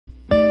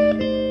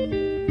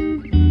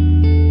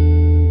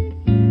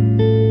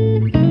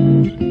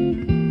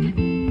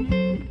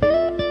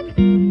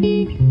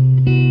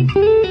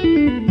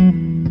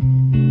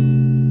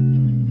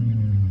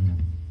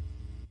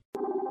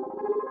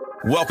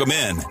Welcome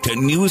in to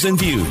News and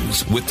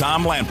Views with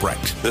Tom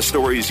Lamprecht. The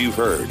stories you've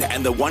heard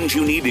and the ones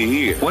you need to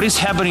hear. What is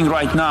happening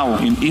right now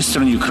in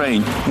eastern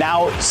Ukraine?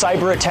 Now,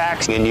 cyber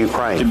attacks in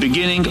Ukraine. The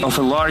beginning of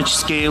a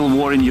large-scale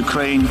war in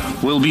Ukraine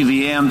will be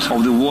the end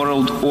of the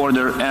world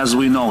order as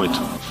we know it.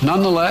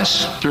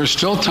 Nonetheless, there is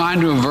still time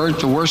to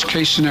avert the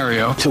worst-case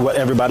scenario. To what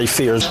everybody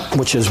fears,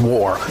 which is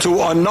war. To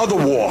another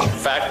war.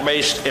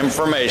 Fact-based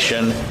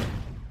information.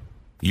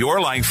 Your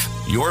life,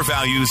 your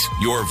values,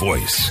 your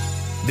voice.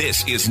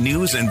 This is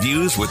News and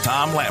Views with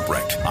Tom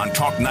Lamprecht on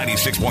Talk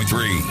 96.3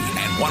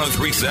 and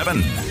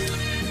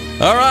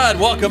 103.7. All right,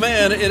 welcome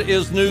in. It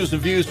is News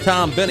and Views,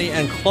 Tom, Benny,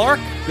 and Clark.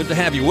 Good to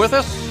have you with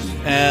us.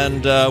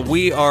 And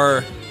we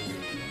are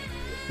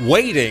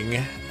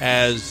waiting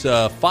as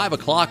 5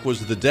 o'clock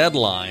was the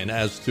deadline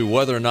as to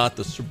whether or not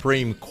the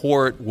Supreme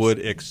Court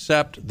would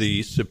accept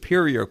the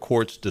Superior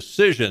Court's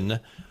decision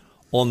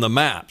on the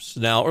maps.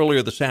 Now,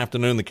 earlier this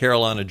afternoon, the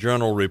Carolina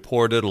Journal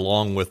reported,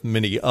 along with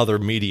many other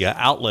media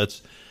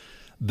outlets,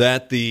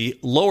 that the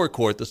lower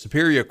court, the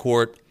Superior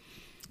Court,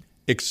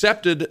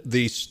 accepted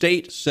the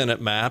state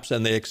Senate maps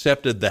and they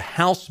accepted the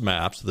House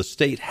maps, the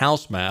state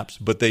House maps,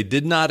 but they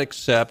did not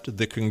accept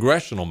the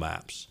congressional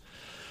maps.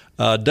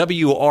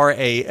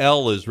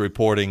 WRAL is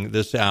reporting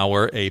this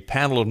hour a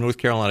panel of North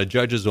Carolina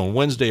judges on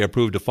Wednesday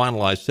approved a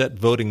finalized set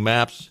voting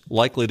maps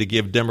likely to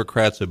give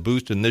Democrats a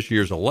boost in this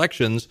year's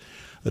elections,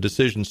 a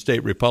decision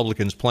state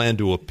Republicans plan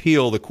to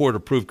appeal. The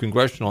court-approved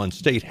congressional and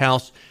state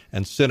House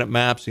and Senate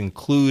maps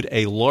include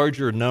a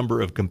larger number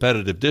of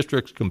competitive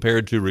districts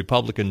compared to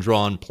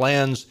Republican-drawn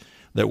plans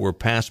that were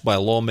passed by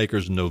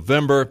lawmakers in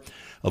November.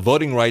 A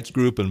voting rights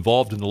group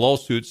involved in the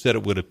lawsuit said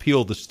it would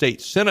appeal the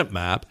state Senate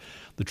map.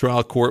 The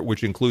trial court,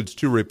 which includes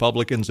 2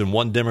 Republicans and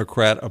 1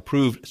 Democrat,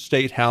 approved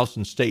state House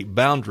and state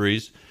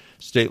boundaries.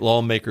 State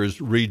lawmakers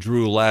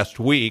redrew last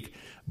week,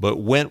 but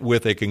went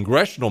with a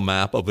congressional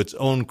map of its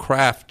own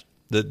craft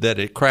that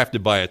it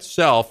crafted by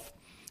itself.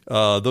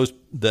 Those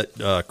that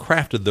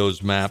crafted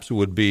those maps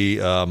would be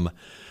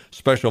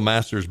Special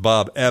Masters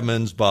Bob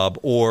Emmons, Bob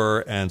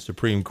Orr, and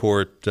Supreme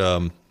Court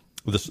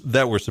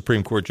that were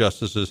Supreme Court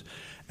justices,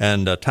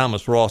 and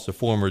Thomas Ross, a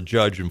former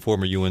judge and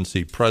former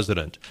UNC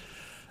president.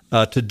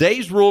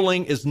 Today's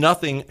ruling is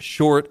nothing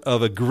short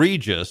of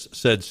egregious,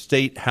 said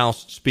State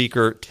House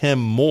Speaker Tim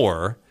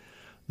Moore.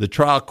 The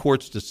trial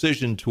court's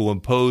decision to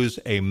impose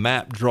a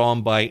map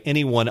drawn by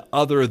anyone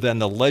other than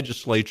the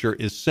legislature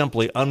is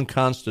simply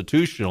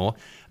unconstitutional,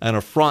 an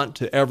affront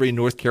to every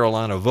North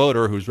Carolina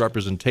voter whose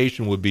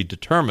representation would be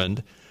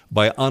determined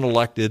by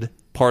unelected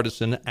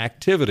partisan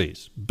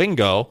activities.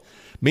 Bingo.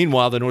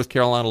 Meanwhile, the North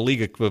Carolina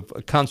League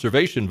of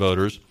Conservation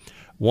Voters,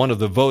 one of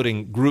the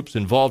voting groups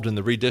involved in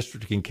the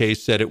redistricting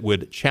case, said it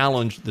would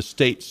challenge the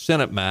state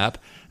Senate map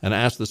and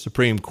ask the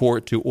Supreme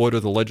Court to order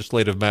the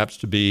legislative maps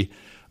to be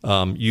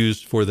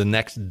used for the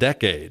next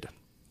decade.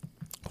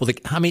 Well,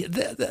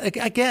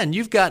 again,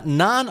 you've got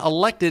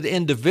non-elected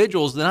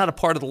individuals, they're not a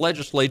part of the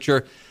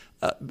legislature,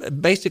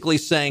 basically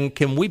saying,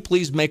 can we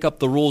please make up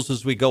the rules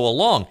as we go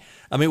along?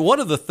 I mean, one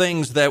of the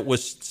things that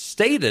was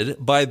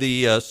stated by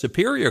the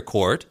Superior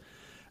Court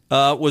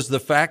was the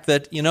fact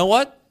that, you know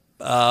what,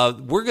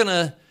 we're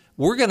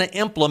gonna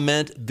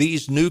implement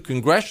these new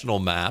congressional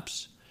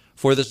maps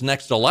for this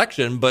next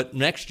election, but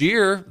next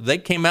year, they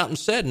came out and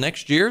said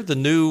next year the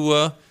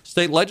new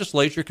state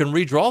legislature can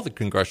redraw the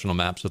congressional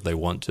maps if they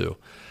want to.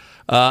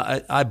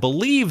 I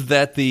believe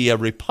that the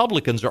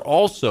Republicans are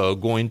also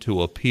going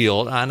to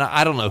appeal, and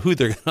I don't know who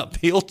they're going to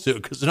appeal to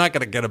because they're not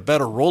going to get a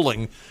better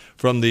ruling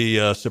from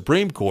the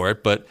Supreme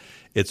Court, but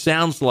it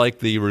sounds like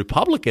the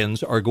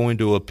Republicans are going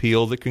to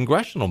appeal the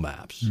congressional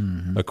maps,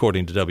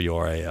 according to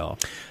WRAL.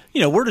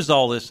 You know, where does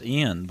all this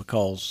end?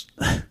 Because,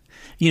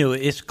 you know,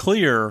 it's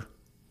clear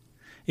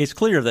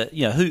that,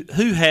 you know,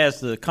 who has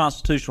the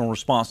constitutional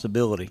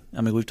responsibility.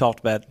 I mean, we've talked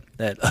about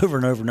that over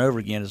and over and over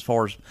again as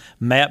far as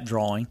map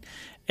drawing.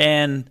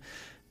 And,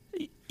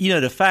 you know,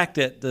 the fact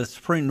that the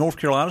North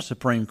Carolina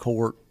Supreme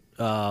Court,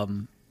 I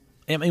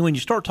mean, when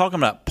you start talking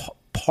about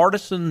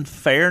partisan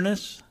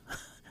fairness,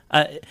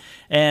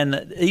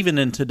 and even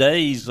in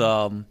today's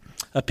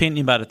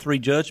opinion by the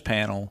 3-judge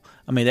panel,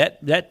 I mean,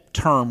 that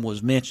term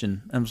was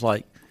mentioned. I was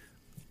like,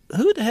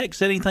 who the heck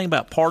said anything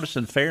about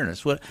partisan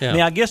fairness? Well, yeah. I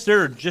mean, I guess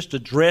they're just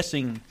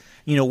addressing,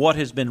 you know, what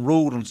has been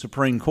ruled on the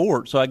Supreme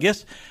Court. So I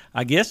guess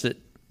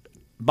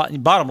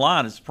bottom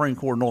line is Supreme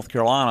Court of North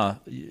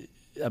Carolina,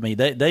 I mean,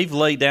 they've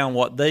laid down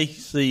what they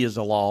see as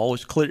a law.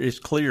 It's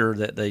clear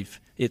that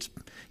it's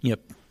you know,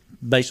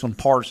 based on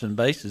partisan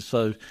basis.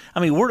 So, I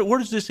mean, where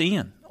does this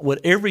end? With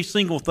every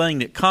single thing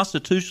that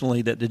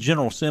constitutionally that the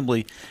General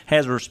Assembly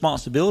has a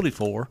responsibility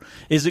for,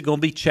 is it going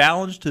to be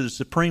challenged to the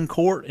Supreme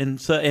Court? And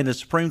the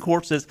Supreme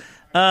Court says,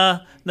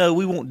 no,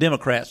 we want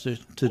Democrats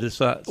to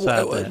decide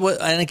that. Well,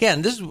 and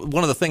again, this is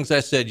one of the things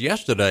I said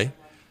yesterday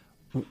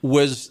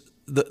was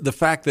the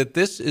fact that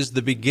this is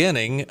the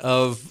beginning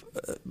of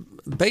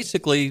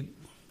basically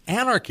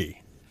anarchy.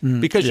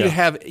 Because you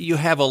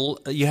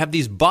have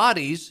these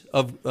bodies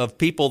of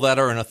people that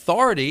are in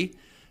authority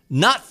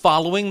not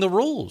following the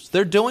rules.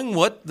 They're doing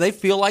what they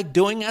feel like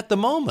doing at the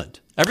moment.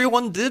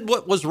 Everyone did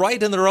what was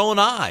right in their own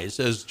eyes,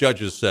 as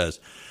Judges says.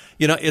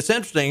 It's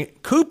interesting.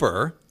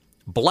 Cooper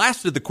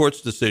blasted the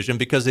court's decision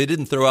because they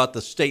didn't throw out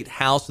the state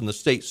House and the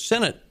state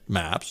Senate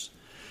maps.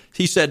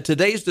 He said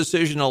today's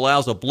decision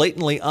allows a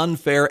blatantly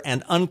unfair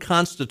and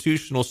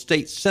unconstitutional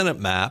state Senate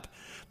map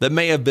that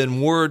may have been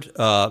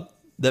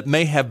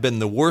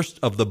the worst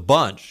of the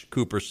bunch,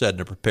 Cooper said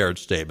in a prepared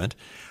statement.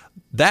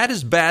 That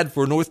is bad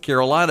for North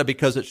Carolina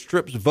because it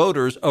strips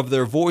voters of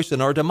their voice in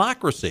our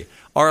democracy.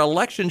 Our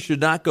election should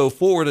not go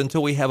forward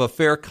until we have a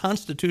fair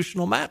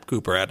constitutional map,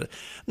 Cooper added.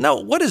 No,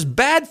 what is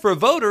bad for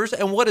voters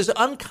and what is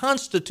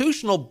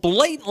unconstitutional,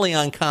 blatantly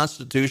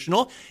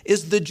unconstitutional,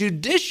 is the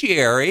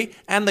judiciary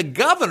and the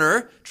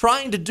governor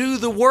trying to do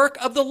the work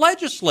of the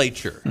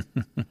legislature.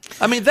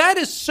 I mean, that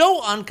is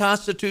so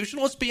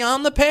unconstitutional, it's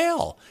beyond the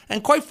pale.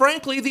 And quite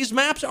frankly, these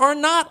maps are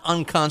not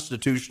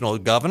unconstitutional,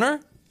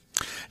 Governor.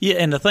 Yeah,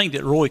 and to think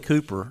that Roy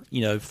Cooper,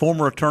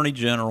 former attorney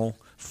general,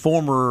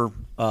 former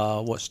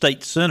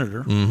state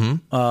senator,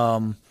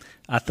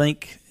 I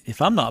think,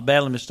 if I'm not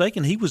badly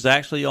mistaken, he was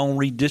actually on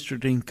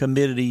redistricting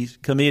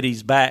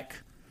committees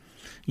back,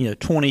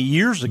 20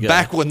 years ago.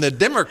 Back when the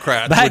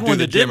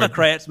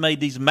Democrats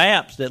made these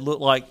maps that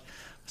looked like,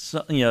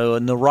 a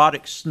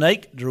neurotic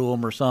snake drew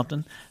them or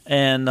something,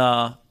 and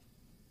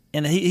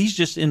he's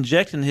just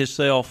injecting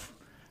himself.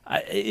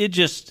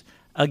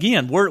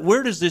 Again,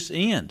 where does this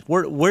end?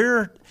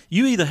 Where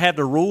you either have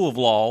the rule of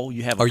law,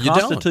 you have a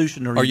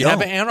constitution, or you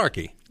have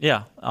anarchy.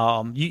 Yeah,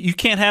 you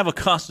can't have a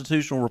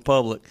constitutional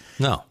republic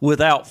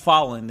without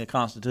following the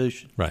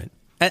Constitution. Right.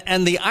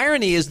 And the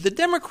irony is the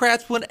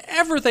Democrats,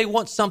 whenever they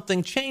want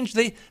something changed,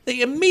 they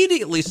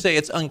immediately say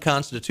it's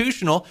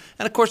unconstitutional.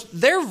 And, of course,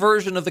 their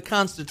version of the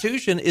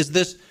Constitution is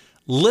this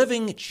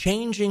living,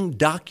 changing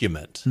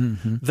document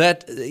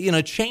that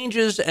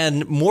changes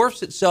and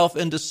morphs itself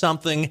into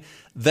something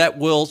that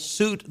will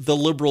suit the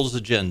liberals'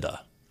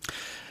 agenda.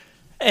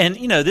 And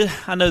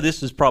I know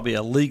this is probably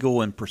a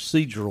legal and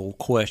procedural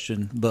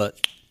question,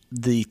 but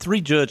the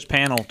 3-judge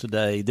panel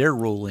today, their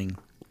ruling.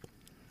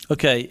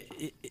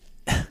 Okay,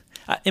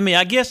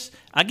 I guess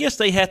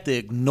they have to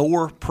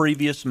ignore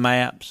previous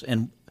maps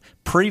and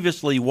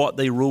previously what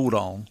they ruled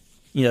on.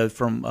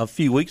 From a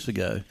few weeks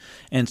ago.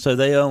 And so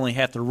they only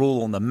have to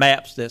rule on the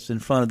maps that's in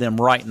front of them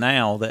right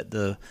now that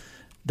the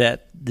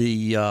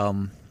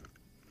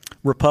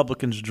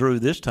Republicans drew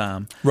this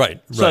time.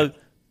 Right. So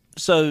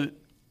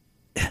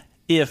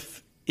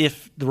if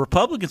the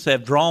Republicans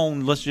have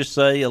drawn, let's just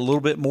say, a little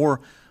bit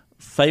more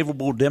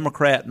favorable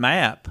Democrat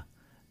map,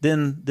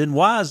 then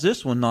why is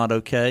this one not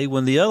okay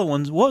when the other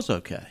one was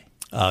okay?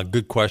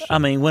 Good question. I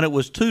mean, when it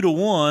was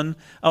 2-1,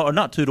 or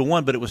not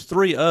 2-1, but it was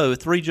 3-0,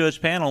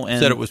 3-judge panel, and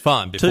said it was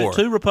fine before.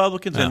 Two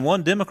Republicans and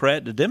one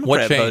Democrat. The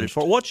Democrat voted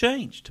for it. What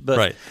changed? But,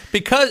 right.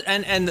 Because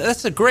and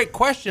that's a great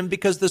question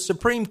because the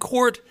Supreme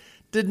Court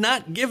did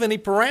not give any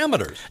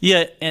parameters.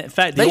 Yeah, in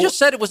fact, they just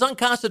said it was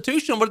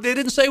unconstitutional, but they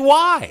didn't say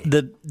why.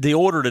 The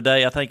order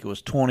today, I think it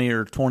was 20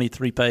 or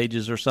 23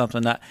 pages or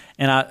something. I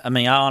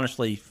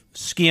honestly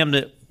skimmed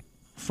it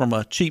from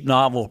a cheap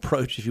novel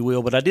approach, if you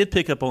will, but I did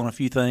pick up on a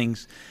few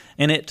things.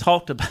 And it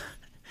talked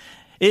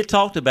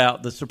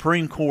about the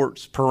Supreme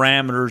Court's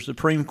parameters, the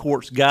Supreme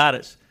Court's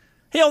guidance.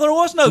 Hell, there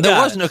was no guidance.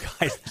 There was no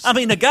guidance. I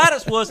mean, the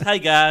guidance was, hey,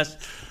 guys,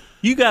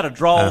 you got to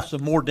draw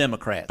some more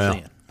Democrats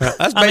in. That's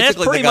that's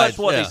basically pretty the much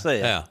what yeah, they said.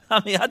 Yeah.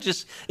 I mean,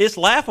 it's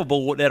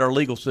laughable that our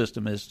legal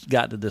system has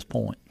got to this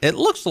point. It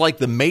looks like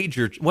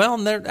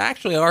there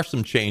actually are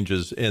some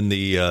changes in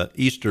the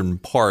eastern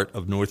part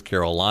of North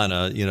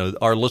Carolina.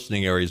 Our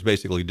listening area is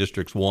basically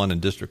Districts 1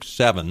 and District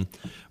 7,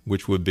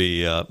 which would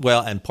be,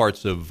 and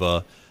parts of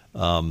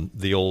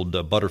the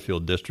old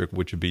Butterfield District,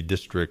 which would be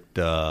District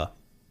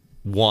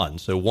 1.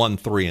 So 1,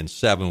 3, and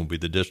 7 would be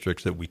the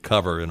districts that we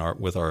cover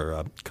with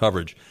our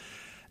coverage.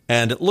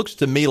 And it looks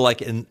to me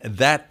like in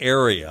that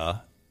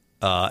area,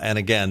 and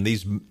again,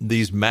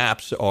 these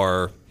maps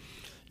are,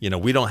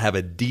 we don't have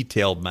a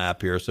detailed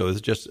map here, so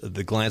it's just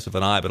the glance of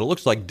an eye. But it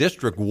looks like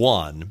District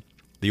 1,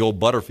 the old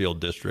Butterfield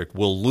District,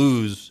 will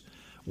lose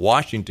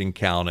Washington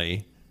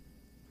County.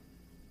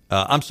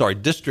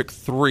 District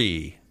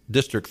 3,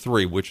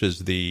 which is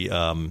the,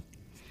 and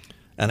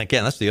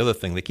again, that's the other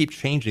thing. They keep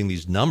changing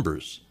these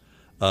numbers.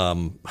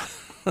 The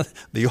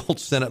old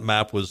Senate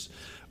map was,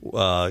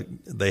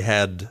 they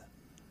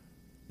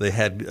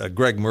had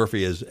Greg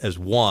Murphy as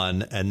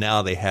 1, and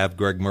now they have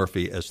Greg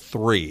Murphy as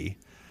 3.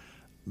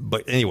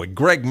 But anyway,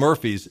 Greg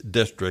Murphy's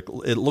district,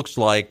 it looks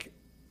like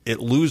it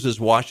loses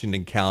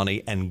Washington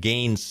County and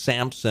gains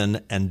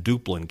Sampson and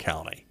Duplin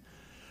County.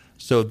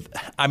 So,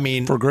 I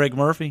mean... For Greg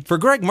Murphy? For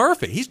Greg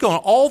Murphy. He's going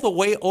all the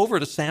way over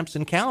to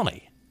Sampson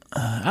County.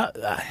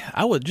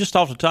 I would, just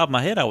off the top of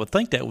my head, I would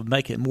think that would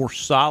make it more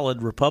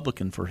solid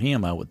Republican for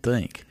him, I would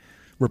think,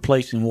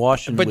 replacing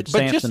Washington with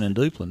Sampson and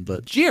Duplin.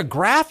 But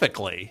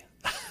geographically...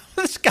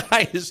 This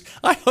guy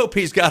I hope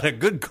he's got a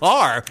good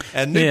car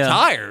and new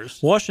tires.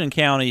 Washington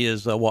County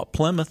is,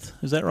 Plymouth?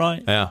 Is that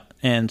right? Yeah.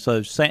 And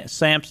so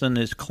Sampson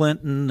is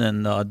Clinton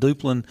and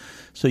Duplin.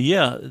 So,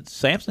 yeah,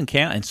 Sampson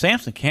County and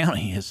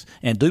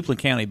Duplin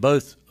County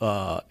both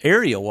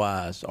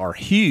area-wise are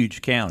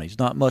huge counties.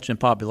 Not much in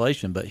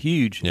population, but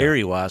huge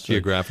area-wise. So,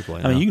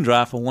 geographically. I mean, you can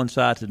drive from one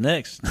side to the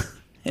next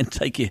and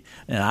take you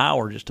an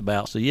hour just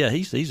about. So, yeah,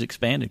 he's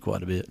expanded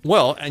quite a bit.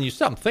 Well, and you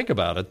stop and think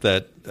about it,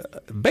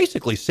 that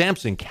basically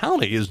Sampson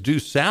County is due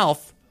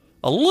south,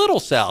 a little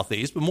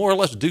southeast, but more or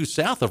less due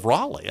south of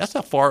Raleigh. That's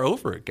how far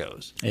over it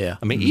goes. Yeah.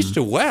 I mean, east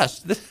to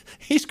west,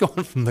 he's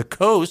going from the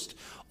coast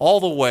all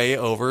the way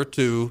over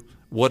to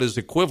what is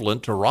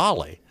equivalent to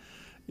Raleigh.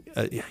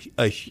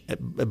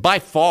 By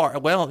far,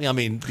 well, I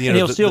mean, and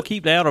he'll still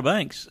keep the Outer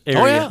Banks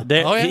area.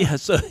 Oh, yeah.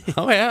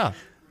 Oh, yeah.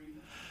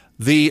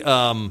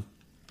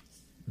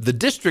 The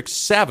District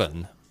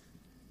 7,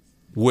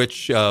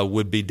 which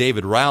would be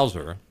David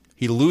Rouser,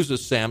 he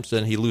loses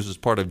Sampson, he loses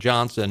part of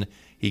Johnson,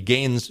 he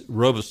gains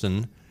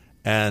Robeson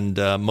and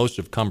most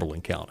of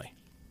Cumberland County.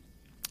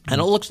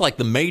 And it looks like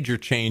the major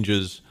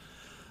changes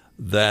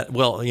that,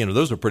 well, you know,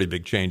 those are pretty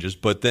big changes.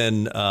 But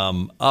then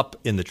up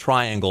in the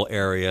Triangle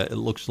area, it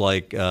looks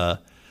like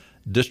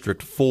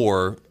District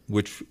 4,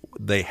 which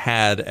they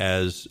had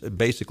as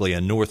basically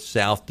a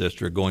north-south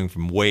district going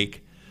from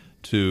Wake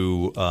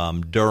to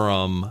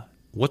Durham.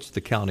 What's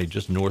the county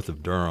just north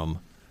of Durham?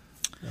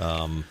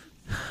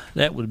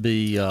 That would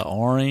be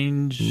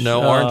Orange.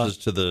 No, Orange is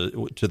to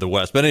the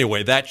west. But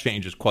anyway, that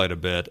changes quite a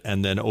bit,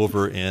 and then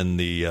over in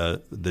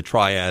the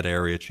Triad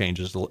area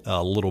changes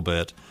a little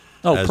bit.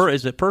 Oh,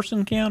 is it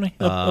Person County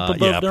up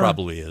above yeah, Durham?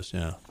 probably is.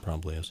 Yeah,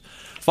 probably is.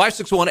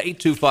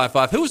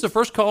 561-8255. Who was the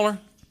first caller?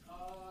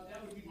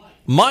 That would be Mike.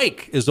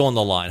 Mike is on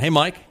the line. Hey,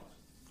 Mike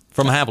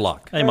from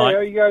Havelock. Hey, Mike.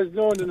 How are you guys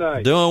doing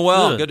tonight? Doing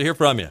well. Good to hear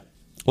from you.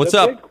 What's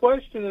up? The big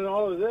question in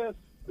all of this,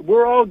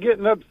 we're all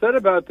getting upset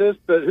about this,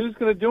 but who's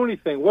going to do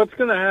anything? What's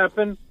going to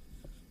happen?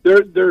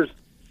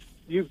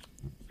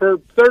 For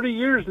 30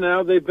 years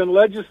now, they've been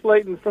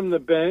legislating from the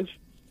bench.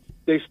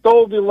 They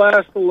stole the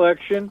last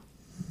election.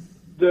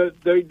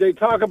 They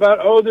talk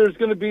about, there's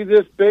going to be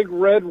this big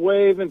red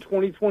wave in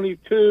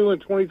 2022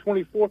 and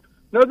 2024.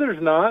 No,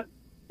 there's not.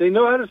 They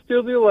know how to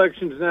steal the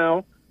elections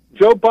now.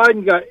 Joe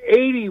Biden got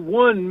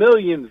 81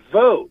 million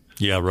votes.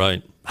 Yeah,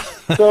 right.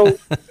 So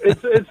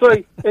it's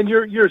like, and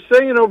you're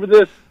saying over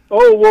this,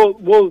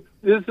 well,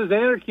 this is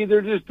anarchy.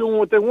 They're just doing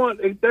what they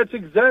want. That's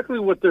exactly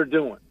what they're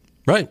doing.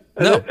 Right.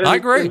 No, I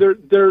agree.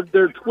 And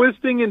they're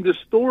twisting and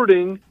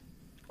distorting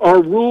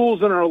our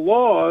rules and our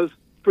laws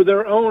for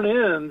their own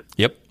end.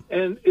 Yep.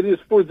 And it is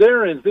for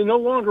their ends. They no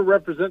longer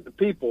represent the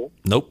people.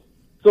 Nope.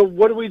 So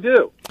what do we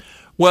do?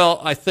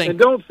 Well, I think... And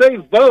don't say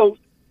vote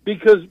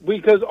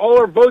because all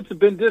our votes have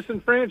been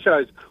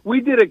disenfranchised. We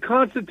did a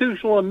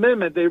constitutional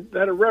amendment. They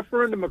had a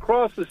referendum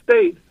across the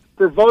state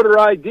for voter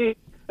ID.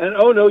 And,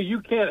 no,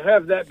 you can't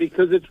have that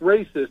because it's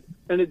racist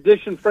and it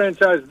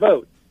disenfranchised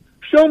votes.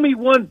 Show me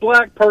one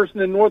black person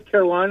in North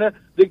Carolina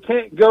that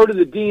can't go to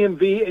the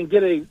DMV and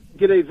get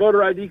a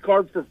voter ID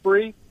card for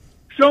free.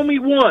 Show me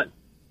one.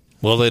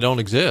 Well, they don't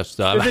exist.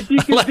 If you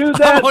can do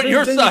that, I'm on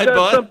your then side, you got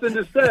bud. something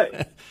to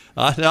say.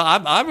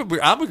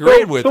 I'm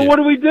agreeing with you. So what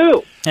do we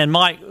do? And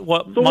Mike,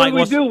 what do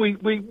we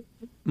do?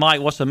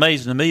 Mike, what's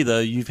amazing to me,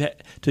 though,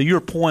 to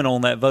your point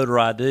on that voter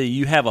ID,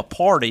 you have a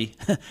party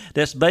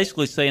that's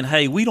basically saying,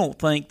 hey, we don't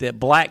think that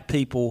black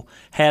people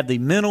have the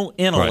mental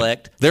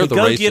intellect to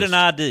go get an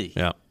ID.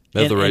 Yeah,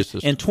 they're the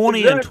racists. In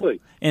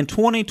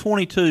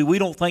 2022, we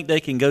don't think they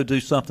can go do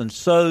something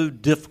so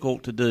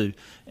difficult to do.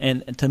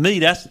 And to me,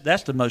 that's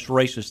the most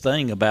racist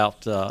thing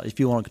about, if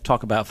you want to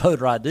talk about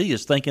voter ID,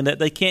 is thinking that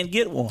they can't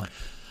get one.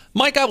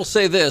 Mike, I will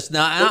say this.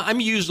 Now, I'm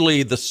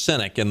usually the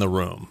cynic in the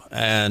room,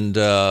 and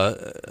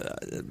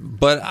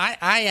but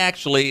I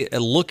actually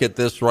look at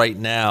this right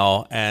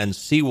now and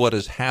see what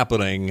is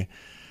happening,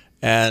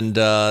 and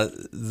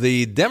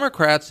the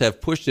Democrats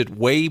have pushed it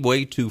way,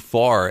 way too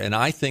far, and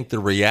I think the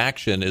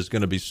reaction is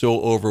going to be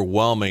so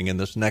overwhelming in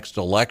this next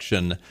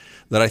election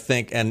that I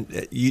think,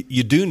 and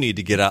you do need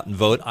to get out and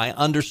vote. I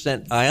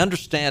understand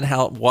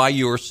why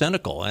you are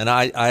cynical, and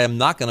I am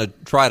not going to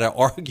try to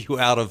argue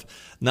out of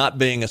not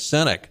being a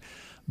cynic.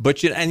 But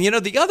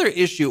the other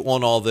issue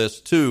on all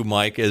this too,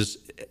 Mike, is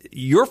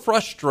your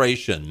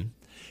frustration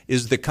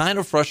is the kind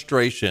of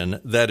frustration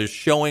that is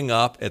showing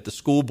up at the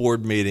school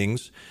board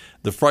meetings,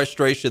 the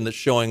frustration that's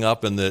showing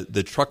up in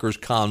the truckers'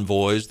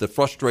 convoys, the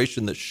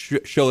frustration that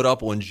showed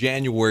up on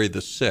January the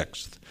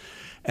 6th.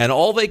 And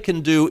all they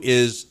can do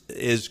is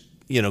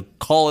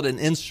call it an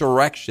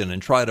insurrection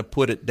and try to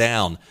put it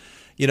down.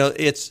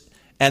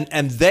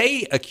 And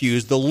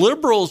the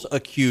liberals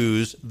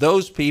accuse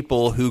those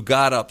people who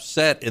got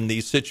upset in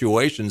these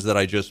situations that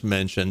I just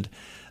mentioned.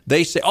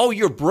 They say,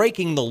 you're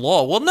breaking the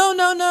law. Well,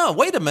 no.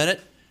 Wait a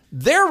minute.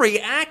 They're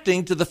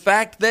reacting to the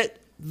fact that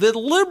the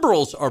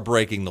liberals are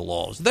breaking the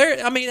laws.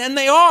 And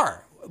they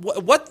are.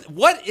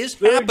 What is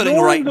happening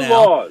right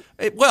now? Laws.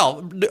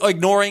 Well,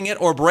 ignoring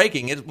it or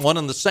breaking it, one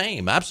and the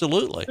same.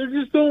 Absolutely. They're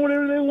just doing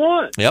whatever they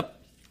want. Yep.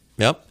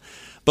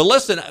 But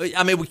listen,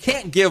 we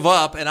can't give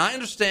up, and I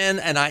understand,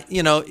 and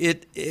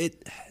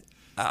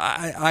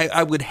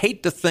I would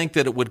hate to think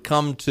that it would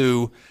come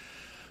to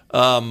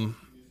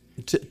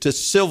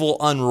civil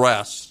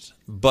unrest,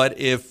 but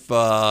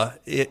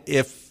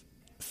if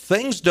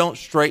things don't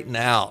straighten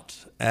out,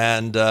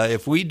 and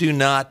if we do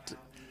not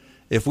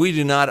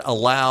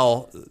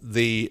allow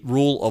the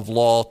rule of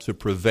law to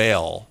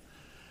prevail,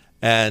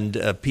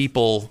 and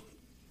people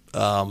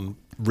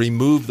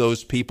remove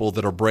those people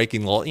that are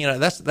breaking law,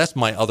 that's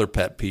my other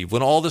pet peeve.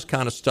 When all this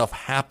kind of stuff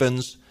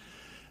happens,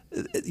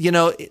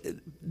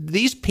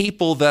 these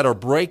people that are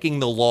breaking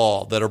the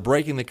law, that are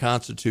breaking the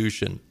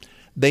Constitution,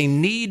 they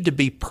need to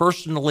be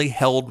personally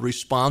held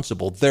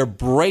responsible. They're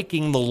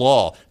breaking the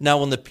law. Now,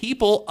 when the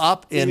people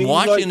up in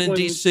Washington,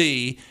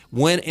 D.C.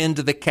 went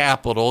into the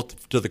Capitol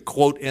to the,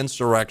 quote,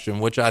 insurrection,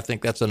 which I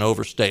think that's an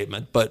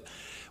overstatement, but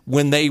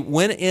when they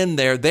went in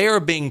there, they are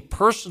being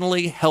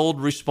personally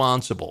held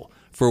responsible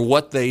for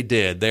what they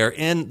did.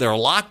 They're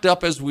locked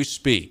up as we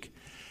speak.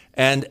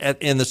 And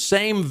in the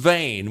same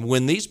vein,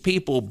 when these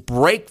people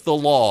break the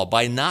law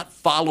by not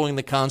following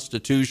the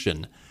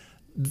Constitution,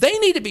 they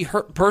need to be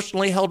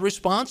personally held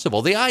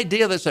responsible. The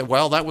idea that said,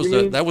 well, that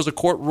was a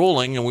court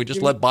ruling, and we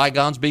just let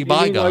bygones be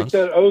bygones. Mean like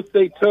that oath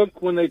they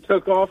took when they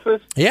took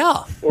office?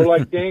 Yeah. Or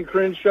like Dan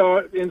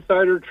Crenshaw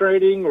insider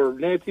trading, or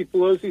Nancy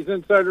Pelosi's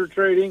insider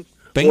trading.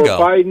 Bingo.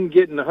 Or Biden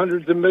getting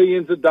hundreds of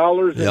millions of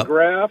dollars in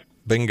graft.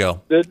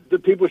 Bingo. That the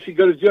people should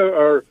go to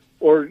jail,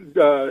 or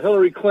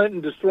Hillary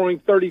Clinton destroying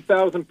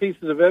 30,000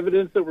 pieces of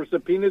evidence that were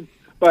subpoenaed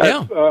by.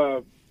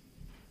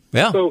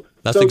 So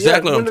that's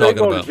exactly what I'm talking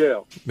about. To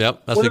jail?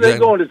 Yep, that's when exactly. are they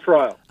going to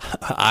trial?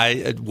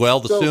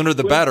 The sooner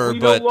the better.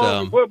 But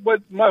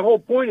my whole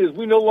point is,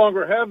 we no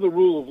longer have the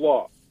rule of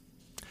law.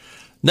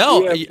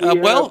 No,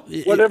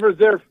 whatever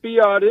their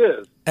fiat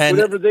is,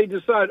 whatever they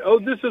decide. Oh,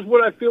 this is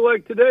what I feel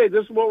like today.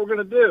 This is what we're going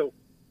to do.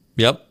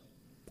 Yep.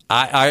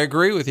 I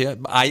agree with you.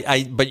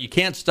 But you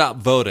can't stop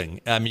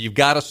voting. I mean, you've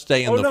got to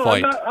stay in the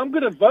fight. I'm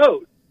going to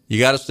vote. You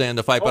got to stay in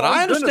the fight. But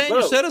I understand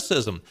your vote.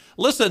 cynicism.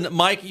 Listen,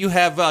 Mike, you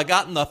have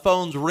gotten the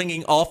phones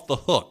ringing off the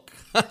hook.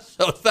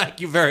 So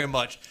thank you very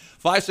much.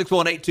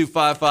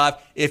 561-8255.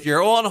 If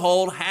you're on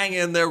hold, hang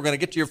in there. We're going to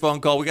get to your phone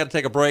call. We got to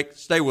take a break.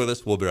 Stay with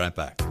us. We'll be right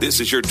back. This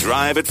is your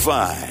Drive at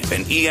 5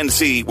 and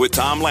ENC with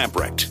Tom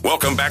Lamprecht.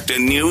 Welcome back to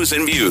News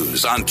and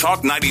Views on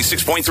Talk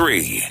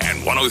 96.3 and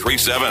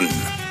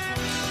 103.7.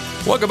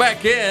 Welcome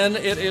back in.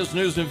 It is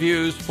News and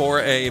Views for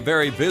a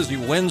very busy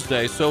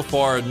Wednesday. So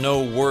far,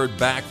 no word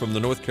back from the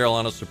North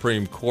Carolina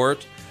Supreme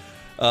Court.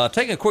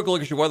 Taking a quick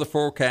look at your weather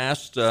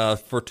forecast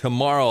for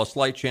tomorrow, a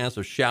slight chance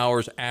of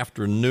showers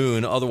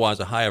afternoon, otherwise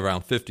a high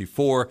around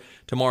 54.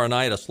 Tomorrow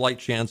night, a slight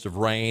chance of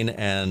rain,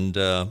 and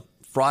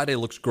Friday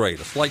looks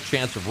great. A slight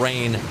chance of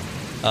rain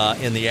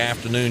in the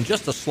afternoon,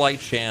 just a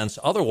slight chance.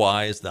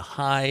 Otherwise, the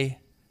high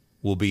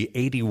will be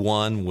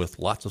 81 with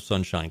lots of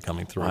sunshine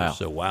coming through. Wow.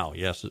 So, Wow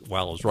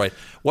is right.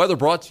 Weather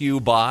brought to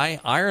you by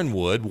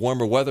Ironwood.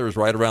 Warmer weather is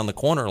right around the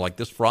corner like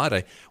this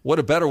Friday. What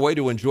a better way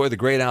to enjoy the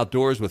great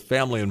outdoors with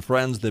family and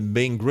friends than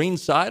being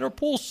greenside or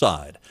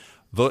poolside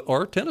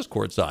or tennis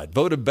court side.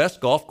 Voted best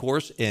golf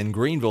course in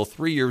Greenville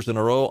 3 years in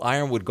a row,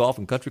 Ironwood Golf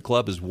and Country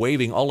Club is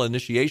waiving all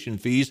initiation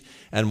fees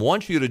and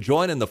wants you to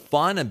join in the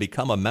fun and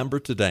become a member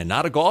today.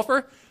 Not a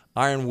golfer?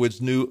 Ironwood's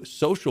new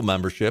social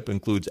membership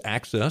includes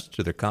access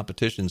to their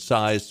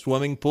competition-sized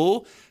swimming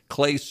pool,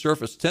 clay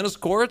surface tennis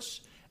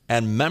courts,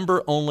 and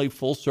member-only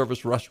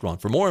full-service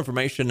restaurant. For more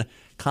information,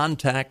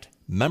 contact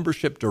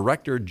membership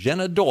director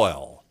Jenna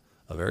Doyle,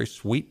 a very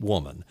sweet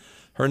woman.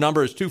 Her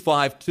number is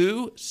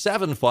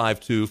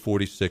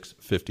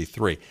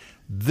 252-752-4653.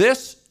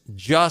 This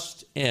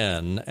just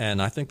in, and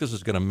I think this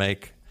is going to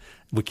make,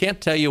 we can't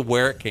tell you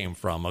where it came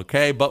from,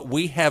 okay, but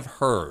we have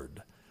heard.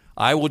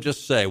 I will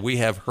just say we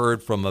have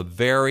heard from a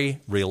very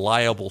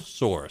reliable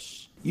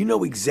source. You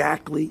know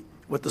exactly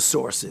what the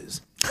source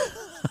is.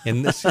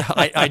 In this,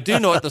 I do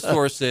know what the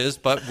source is,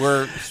 but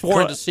we're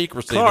sworn to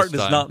secrecy Clark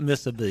this time. does not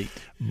miss a beat.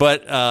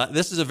 But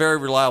this is a very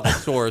reliable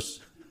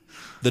source.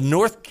 The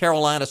North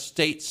Carolina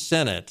State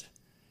Senate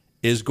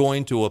is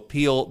going to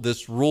appeal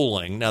this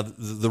ruling. Now,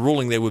 the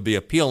ruling they would be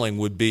appealing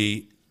would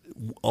be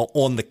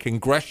on the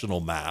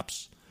congressional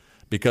maps,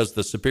 because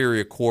the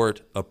Superior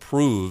Court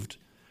approved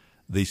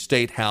the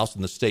state House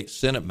and the state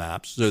Senate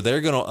maps. So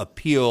they're going to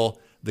appeal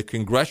the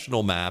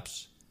congressional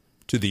maps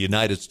to the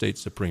United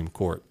States Supreme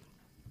Court.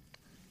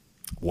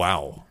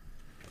 Wow.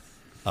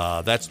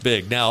 That's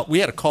big. Now, we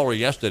had a caller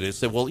yesterday that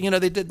said, well,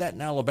 they did that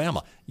in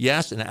Alabama.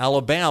 Yes, in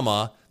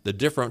Alabama, the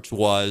difference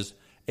was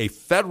a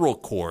federal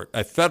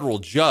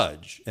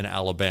judge in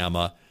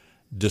Alabama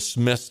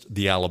dismissed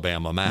the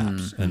Alabama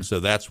maps. Mm-hmm. And so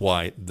that's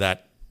why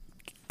that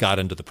got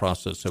into the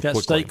process so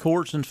quickly. State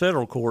courts and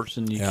federal courts,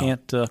 and you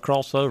can't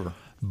cross over.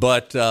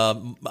 But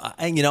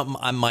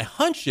my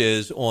hunch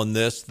is on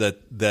this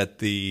that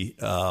the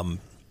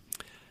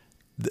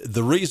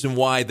reason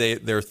why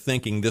they're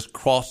thinking this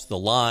crossed the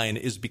line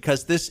is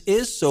because this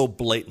is so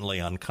blatantly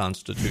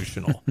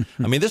unconstitutional.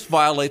 I mean, this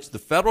violates the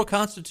federal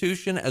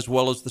Constitution as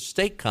well as the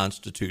state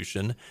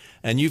Constitution,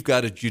 and you've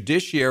got a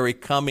judiciary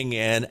coming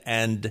in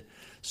and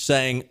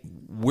saying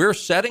we're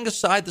setting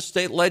aside the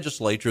state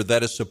legislature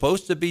that is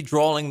supposed to be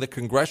drawing the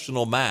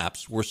congressional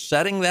maps. We're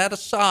setting that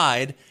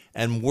aside,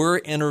 and we're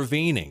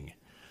intervening.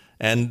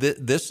 And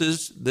this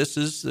is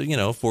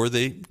for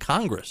the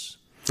Congress,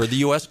 for the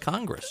U.S.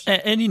 Congress.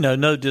 And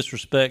no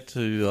disrespect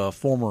to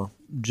former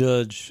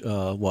Judge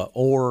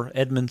Orr,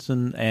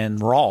 Edmondson,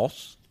 and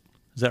Ross.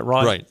 Is that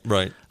right?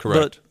 Right,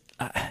 correct.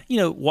 But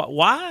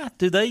why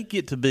do they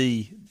get to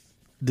be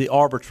the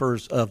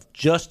arbiters of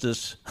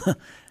justice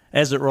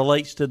as it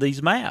relates to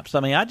these maps? I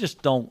mean, I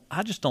just don't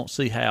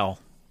see how.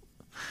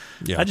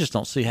 Yeah. I just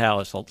don't see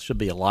how it should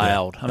be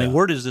allowed. I mean,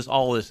 where does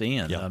all this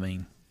end? Yeah. I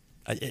mean,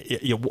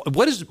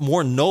 what is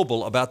more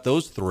noble about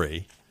those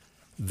three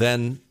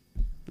than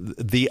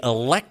the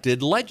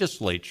elected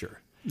legislature?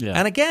 Yeah.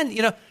 And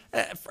again,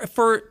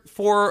 for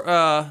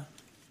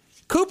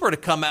Cooper to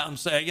come out and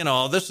say,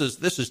 this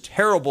is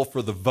terrible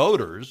for the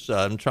voters.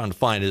 I'm trying to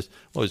find his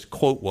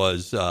quote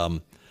was.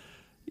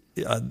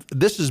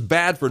 This is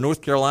bad for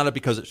North Carolina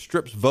because it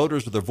strips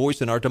voters of their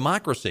voice in our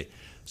democracy.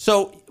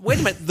 So, wait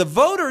a minute. The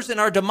voters in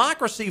our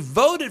democracy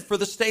voted for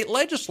the state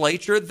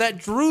legislature that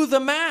drew the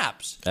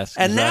maps. That's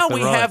and exactly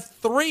now we right. have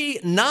three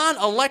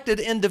non-elected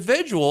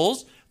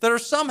individuals that are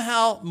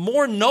somehow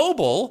more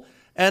noble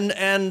and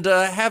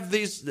have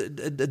these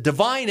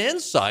divine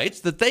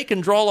insights that they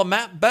can draw a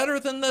map better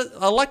than the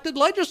elected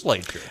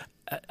legislature.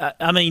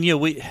 I mean,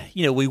 we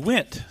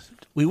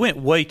went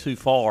way too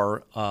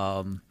far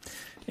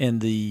in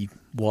the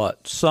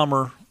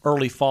summer,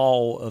 early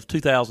fall of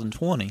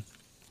 2020,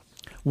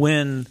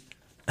 when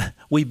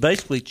we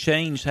basically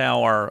changed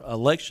how our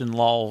election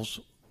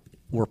laws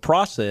were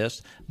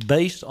processed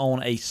based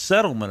on a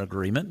settlement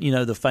agreement.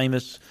 The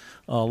famous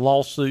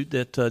lawsuit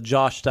that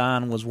Josh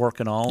Stein was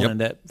working on, yep.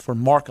 and that for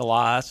Mark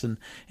Elias,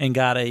 and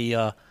got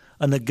a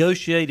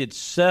negotiated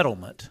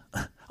settlement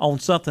on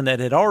something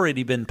that had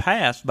already been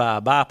passed by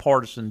a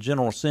bipartisan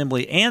General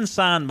Assembly and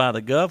signed by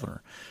the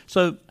governor.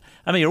 So,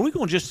 I mean, are we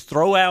going to just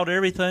throw out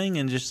everything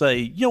and just say,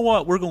 you know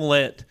what, we're going to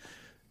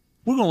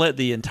let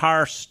the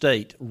entire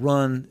state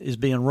is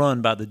being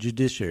run by the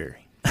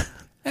judiciary?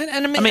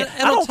 And I mean, I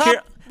don't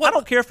care. I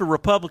don't care if the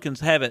Republicans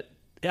have it.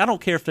 I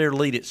don't care if they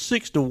lead it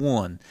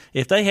 6-1.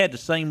 If they had the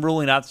same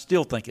ruling, I'd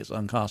still think it's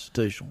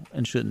unconstitutional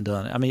and shouldn't have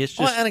done it. I mean, it's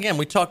just. Well, and again,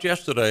 we talked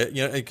yesterday,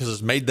 because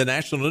it's made the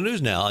national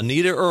news now.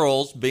 Anita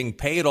Earls being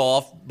paid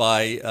off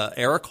by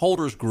Eric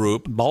Holder's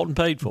group, bought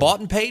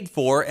and paid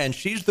for, and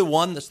she's the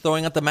one that's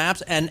throwing out the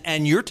maps.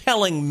 And you're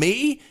telling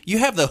me you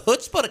have the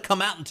chutzpah to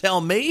come out and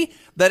tell me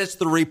that it's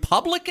the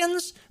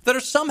Republicans that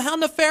are somehow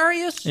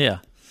nefarious? Yeah,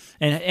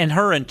 and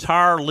her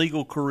entire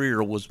legal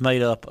career was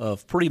made up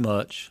of pretty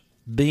much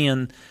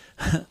being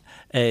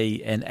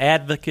an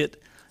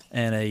advocate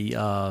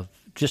and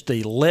just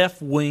a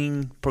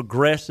left-wing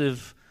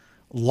progressive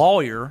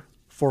lawyer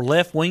for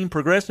left-wing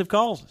progressive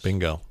causes.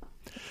 Bingo.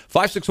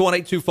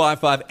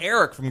 561-8255.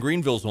 Eric from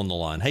Greenville's on the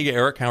line. Hey,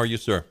 Eric. How are you,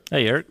 sir?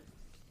 Hey, Eric.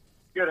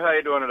 Good. How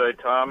you doing today,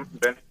 Tom?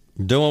 Ben?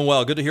 Doing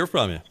well. Good to hear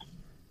from you.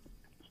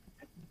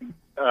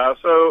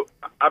 So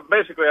I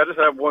just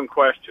have one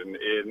question,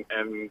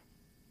 and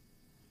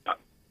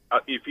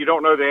if you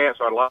don't know the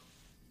answer, I'd like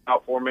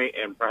out for me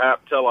and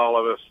perhaps tell all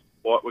of us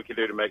what we can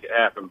do to make it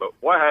happen. But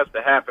what has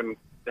to happen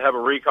to have a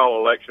recall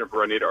election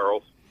for Anita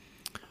Earls?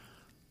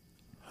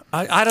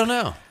 I don't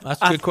know.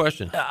 That's a good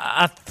question.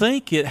 I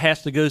think it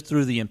has to go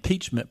through the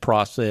impeachment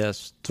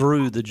process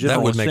through the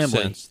General Assembly. That would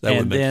make sense. That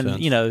would make sense.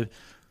 And then,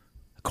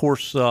 of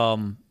course,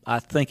 I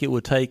think it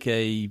would take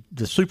the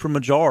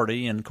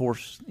supermajority, and of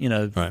course,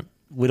 right.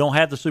 We don't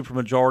have the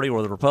supermajority,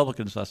 or the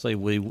Republicans. I say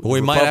we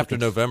might after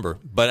November,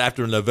 but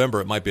after November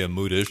it might be a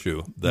moot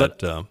issue.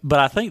 But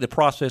I think the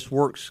process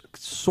works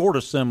sort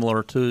of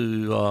similar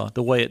to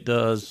the way it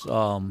does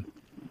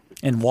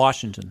in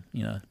Washington.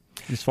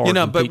 As far as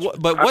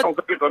but I don't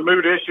think it's a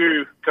moot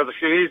issue because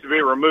she needs to be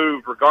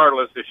removed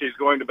regardless if she's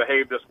going to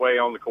behave this way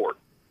on the court.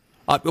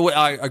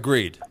 I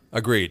agreed.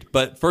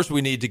 But first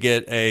we need to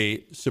get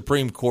a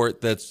Supreme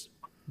Court that's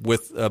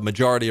with a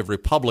majority of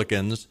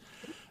Republicans.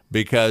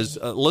 Because,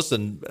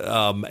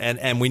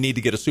 and we need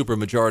to get a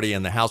supermajority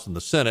in the House and the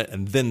Senate,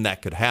 and then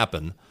that could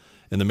happen.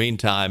 In the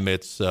meantime,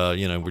 it's,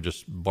 we're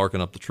just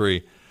barking up the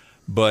tree.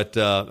 But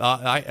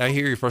I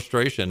hear your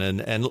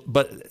frustration.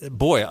 But,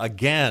 boy,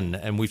 again,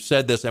 and we've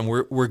said this, and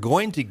we're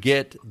going to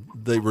get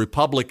the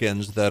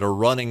Republicans that are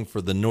running for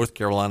the North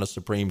Carolina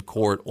Supreme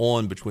Court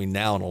on between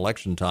now and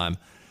election time.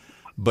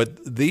 But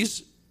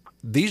these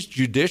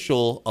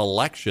judicial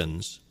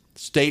elections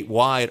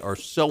statewide are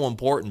so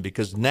important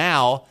because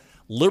now –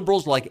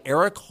 liberals like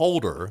Eric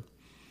Holder,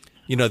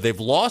 they've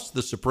lost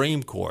the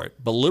Supreme Court,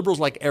 but liberals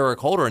like Eric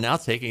Holder are now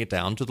taking it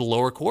down to the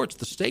lower courts,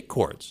 the state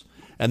courts.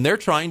 And they're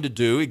trying to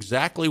do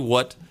exactly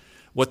what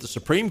the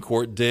Supreme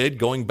Court did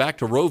going back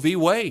to Roe v.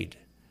 Wade.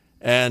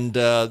 And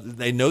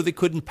they know they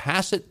couldn't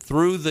pass it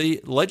through the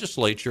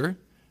legislature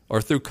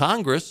or through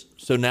Congress,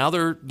 so now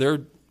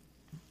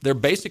they're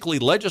basically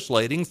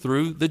legislating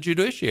through the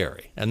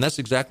judiciary. And that's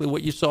exactly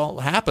what you saw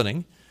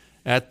happening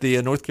at the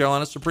North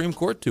Carolina Supreme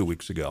Court 2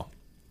 weeks ago.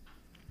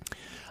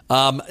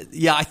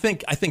 Yeah, I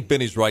think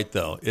Benny's right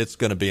though. It's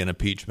going to be an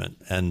impeachment,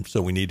 and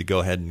so we need to go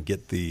ahead and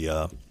get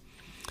the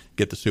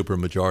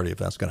supermajority if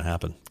that's going to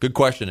happen. Good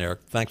question,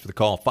 Eric. Thanks for the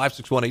call.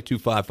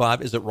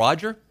 561-8255. Is it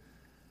Roger?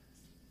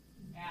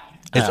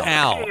 It's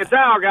Al. Hey, it's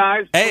Al,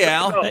 guys. Hey,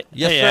 Al.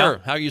 Yes, hey, sir. Al.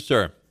 How are you,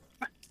 sir?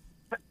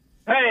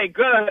 Hey,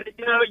 good.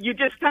 You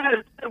just kind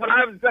of said what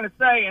I was going to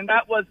say, and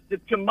that was to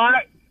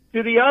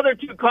the other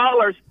two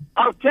callers.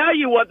 I'll tell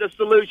you what the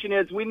solution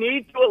is. We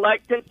need to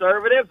elect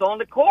conservatives on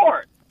the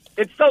court.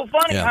 It's so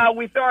funny how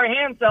we throw our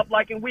hands up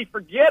and we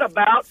forget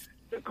about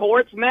the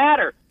courts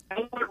matter.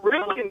 And what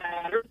really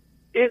matters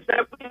is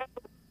that we have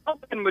a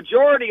Republican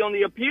majority on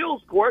the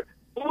appeals court,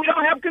 but we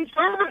don't have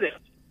conservatives.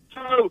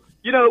 So,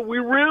 we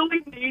really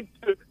need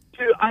to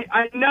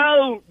I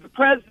know the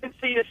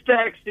presidency is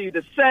sexy,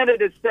 the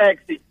Senate is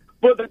sexy,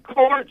 but the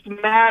courts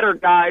matter,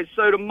 guys.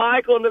 So to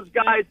Michael and those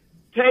guys,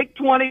 take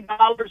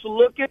 $20,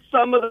 look at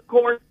some of the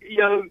court,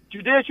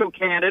 judicial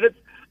candidates,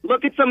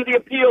 look at some of the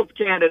appeals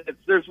candidates.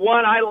 There's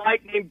one I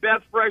like named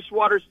Beth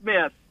Freshwater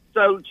Smith.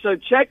 So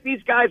check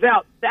these guys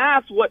out.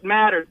 That's what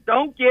matters.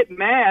 Don't get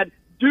mad.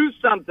 Do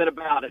something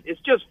about it.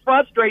 It's just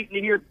frustrating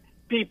to hear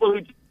people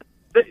who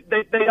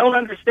they don't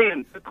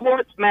understand. The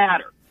courts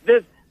matter.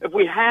 If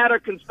we had a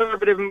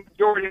conservative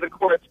majority of the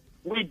courts,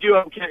 we'd do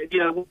okay. We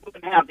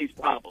wouldn't have these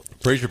problems.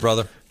 Praise your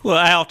brother. Well,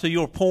 Al, to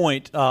your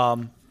point,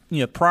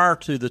 prior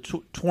to the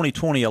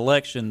 2020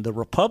 election, the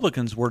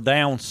Republicans were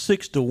down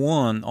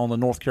 6-1 on the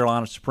North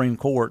Carolina Supreme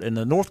Court, and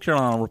the North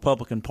Carolina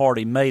Republican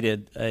Party made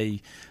it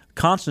a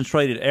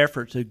concentrated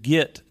effort to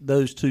get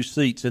those two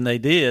seats, and they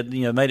did.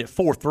 Made it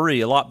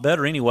 4-3, a lot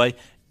better anyway.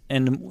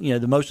 And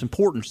the most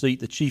important seat,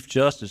 the Chief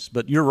Justice.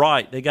 But you're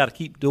right; they got to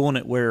keep doing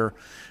it where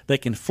they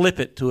can flip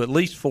it to at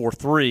least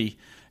 4-3.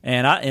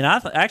 And I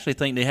actually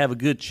think they have a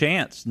good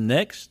chance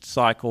next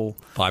cycle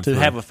to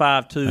have a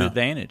 5-2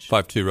 advantage.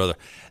 5-2, rather.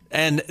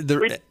 And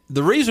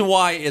the reason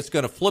why it's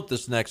going to flip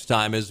this next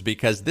time is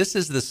because this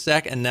is the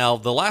second. Now,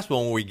 the last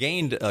one where we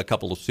gained a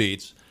couple of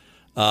seats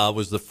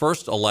was the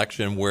first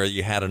election where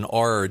you had an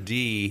R or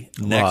D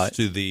next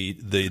to the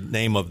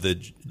name of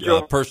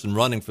the person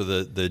running for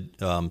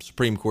the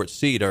Supreme Court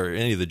seat or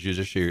any of the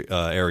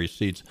judiciary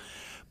seats.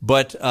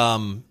 But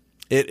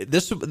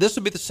this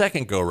will be the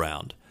second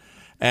go-round.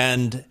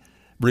 And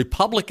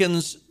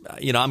Republicans,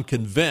 I'm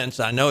convinced,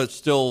 I know it's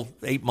still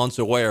 8 months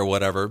away or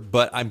whatever,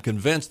 but I'm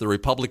convinced the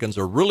Republicans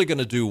are really going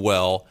to do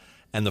well.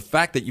 And the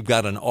fact that you've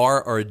got an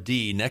R or a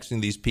D next to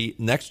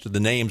the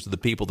names of the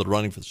people that are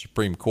running for the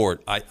Supreme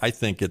Court, I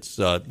think it's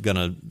going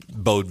to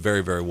bode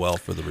very, very well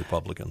for the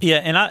Republicans.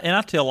 Yeah, and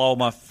I tell all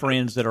my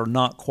friends that are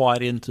not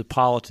quite into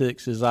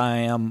politics as I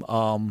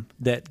am,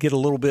 that get a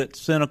little bit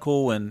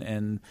cynical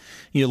and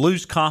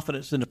lose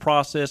confidence in the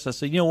process. I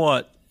say, you know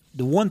what?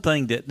 The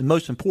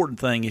most important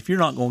thing, if you're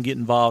not going to get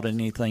involved in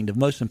anything, the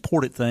most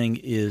important thing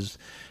is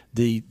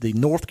the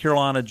North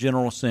Carolina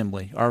General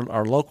Assembly,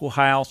 our local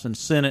House and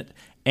Senate,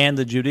 and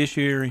the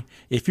judiciary.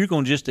 If you're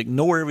going to just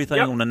ignore everything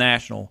on the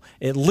national,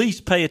 at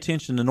least pay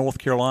attention to North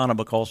Carolina,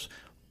 because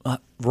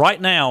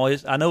right now,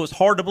 I know it's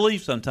hard to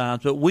believe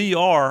sometimes, but we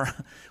are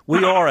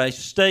a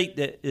state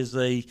that is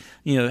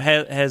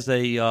has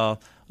a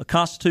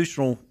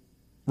constitutional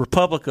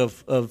republic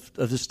of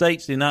the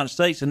states of the United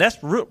States, and that's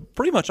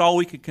pretty much all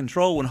we could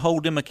control and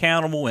hold them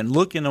accountable and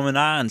look in them in the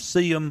eye and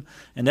see them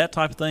and that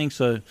type of thing.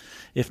 So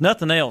if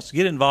nothing else,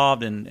 get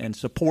involved and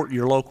support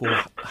your local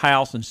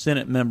House and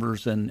Senate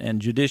members and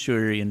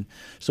judiciary, and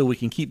so we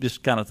can keep this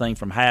kind of thing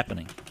from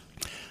happening.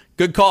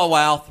 Good call,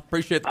 Wow.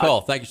 Appreciate the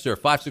call. Thank you, sir.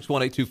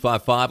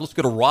 561-8255. Let's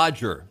go to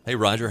Roger. Hey,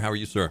 Roger. How are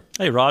you, sir?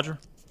 Hey, Roger.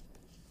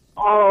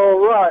 All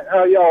right. How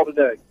are y'all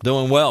today?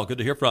 Doing well. Good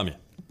to hear from you.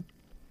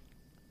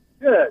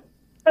 Good.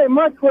 Hey,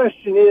 my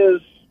question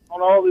is,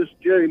 on all this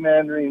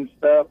gerrymandering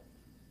stuff,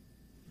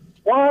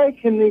 why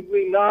can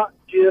we not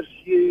just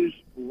use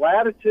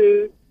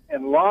latitude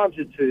and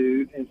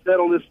longitude and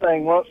settle this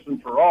thing once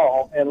and for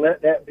all and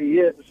let that be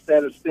it,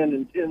 instead of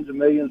spending tens of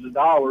millions of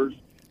dollars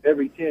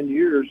every 10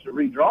 years to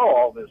redraw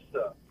all this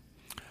stuff?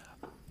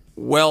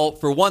 Well,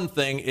 for one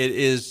thing, it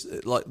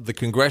is like the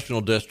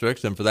congressional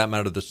districts, and for that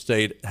matter, the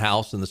state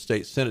House and the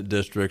state Senate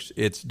districts,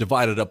 it's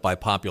divided up by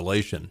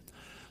population.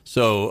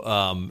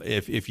 So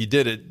if you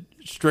did it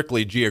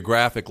strictly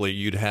geographically,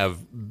 you'd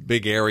have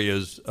big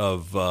areas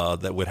of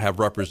that would have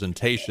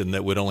representation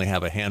that would only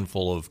have a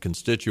handful of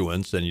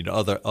constituents, and you'd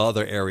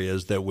other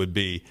areas that would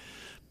be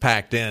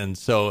packed in.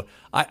 So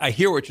I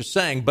hear what you're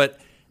saying, but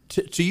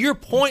to your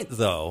point,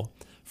 though,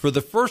 for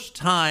the first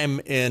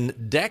time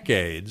in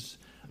decades,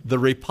 the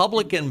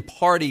Republican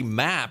Party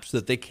maps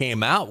that they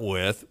came out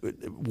with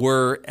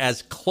were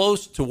as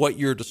close to what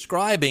you're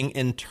describing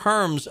in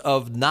terms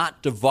of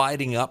not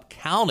dividing up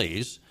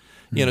counties,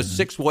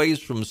 6 ways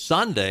from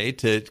Sunday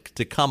to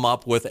come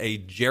up with a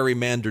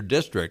gerrymandered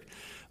district.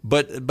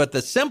 But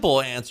the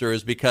simple answer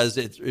is because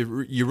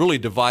you really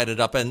divide it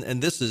up,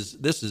 and this is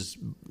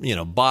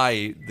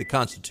by the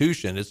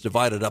Constitution, it's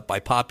divided up by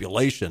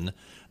population,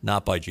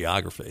 not by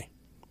geography.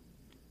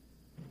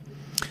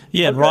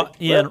 Yeah,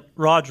 okay.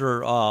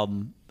 Roger.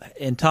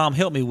 and Tom,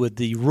 help me with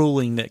the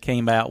ruling that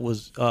came out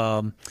was,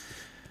 the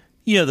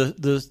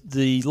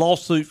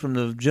lawsuit from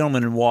the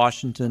gentleman in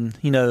Washington,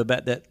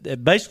 about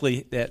that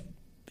basically that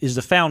is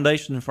the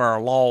foundation for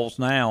our laws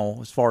now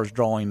as far as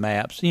drawing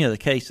maps. The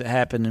case that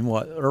happened in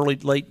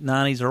late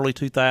 90s, early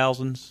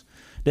 2000s.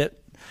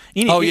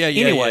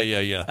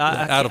 Anyway,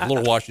 out of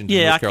Little Washington,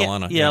 North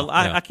Carolina.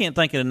 I can't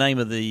think of the name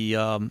of the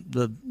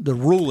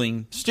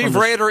ruling. Steve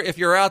Rader, if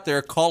you're out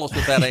there, call us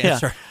with that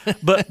answer.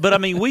 But I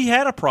mean, we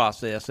had a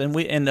process,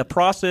 and the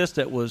process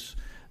that was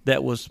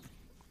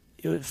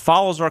it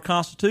follows our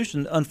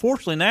Constitution.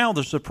 Unfortunately, now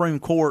the Supreme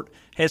Court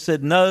has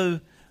said no.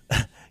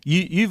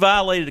 You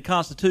violated the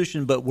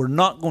Constitution, but we're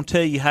not going to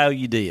tell you how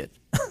you did.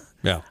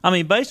 Yeah, I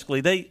mean,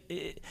 basically,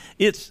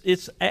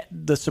 it's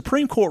the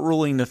Supreme Court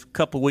ruling a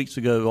couple of weeks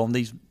ago on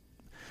these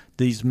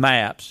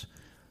maps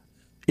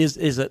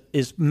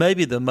is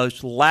maybe the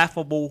most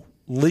laughable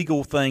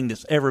legal thing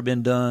that's ever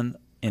been done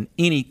in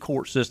any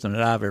court system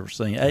that I've ever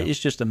seen. Yeah. It's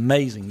just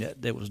amazing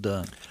that was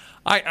done.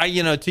 I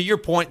to your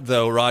point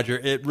though, Roger,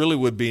 it really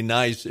would be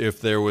nice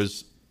if there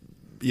was,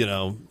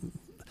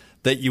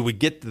 that you would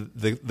get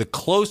the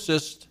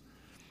closest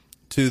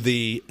to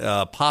the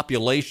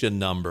population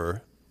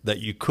number that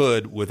you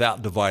could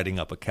without dividing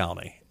up a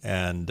county.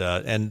 And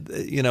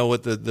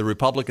what the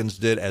Republicans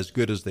did as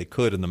good as they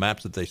could in the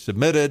maps that they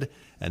submitted,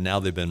 and now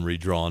they've been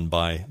redrawn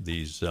by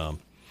these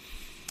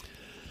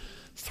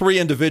three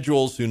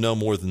individuals who know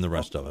more than the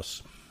rest of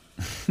us.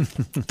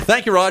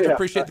 Thank you, Roger.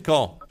 Appreciate the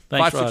call.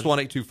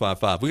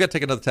 561-8255. We got to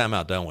take another time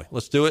out, don't we?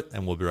 Let's do it,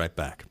 and we'll be right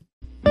back.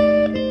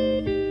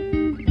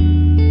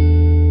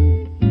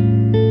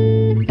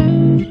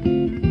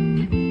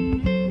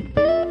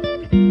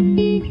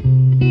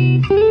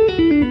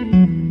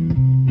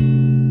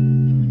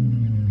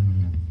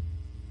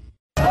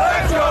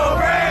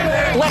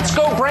 Let's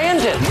go,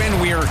 Brandon. When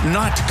we're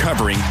not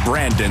covering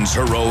Brandon's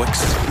heroics.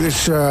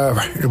 This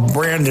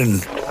Brandon,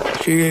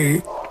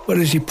 what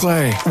does he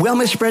play? Well,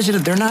 Mr.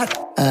 President, they're not,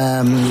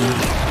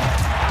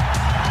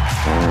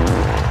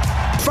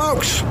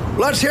 Folks,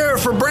 let's hear it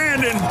for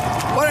Brandon.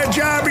 What a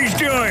job he's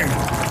doing.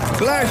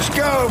 Let's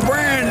go,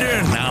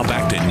 Brandon. Now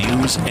back to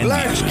News and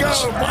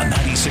Views on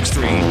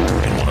 96.3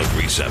 and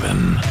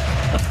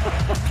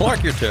 103.7.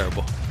 Clark, you're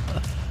terrible.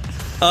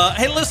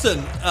 Hey,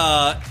 listen.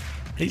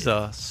 He's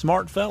a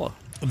smart fella.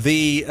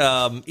 The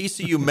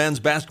ECU men's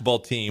basketball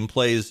team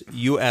plays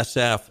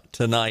USF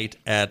tonight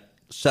at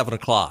 7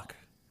 o'clock.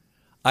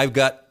 I've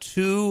got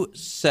 2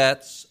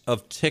 sets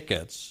of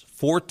tickets,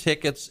 4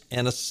 tickets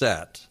in a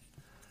set.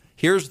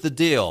 Here's the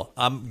deal.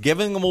 I'm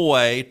giving them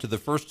away to the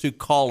first 2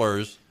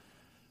 callers,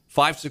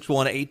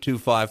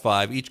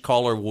 561-8255. Each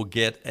caller will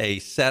get a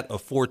set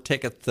of 4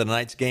 tickets to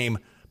tonight's game.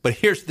 But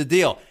here's the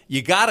deal.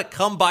 You got to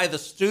come by the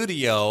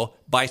studio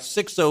by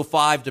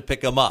 6:05 to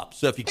pick them up.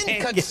 So if you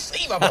can't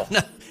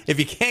if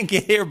you can't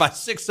get here by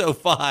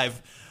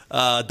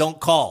 6:05, don't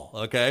call,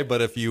 okay?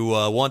 But if you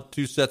want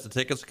 2 sets of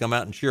tickets to come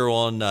out and cheer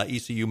on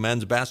ECU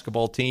men's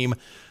basketball team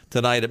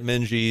tonight at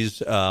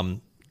Minji's,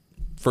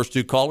 first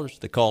 2 callers,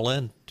 they call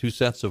in 2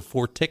 sets of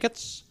 4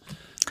 tickets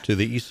to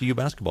the ECU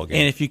basketball game.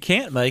 And if you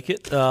can't make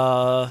it,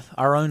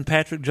 our own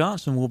Patrick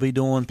Johnson will be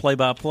doing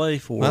play-by-play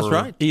for That's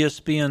right.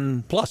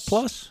 ESPN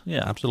Plus.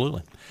 Yeah,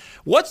 absolutely.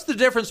 What's the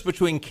difference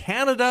between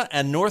Canada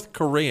and North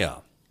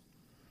Korea?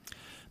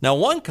 Now,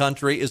 one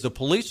country is a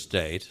police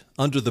state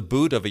under the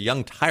boot of a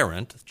young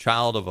tyrant,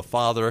 child of a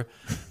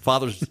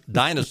father's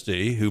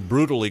dynasty who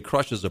brutally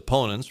crushes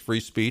opponents,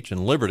 free speech,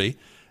 and liberty,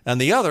 and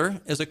the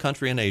other is a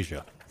country in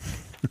Asia.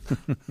 I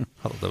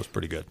thought that was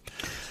pretty good.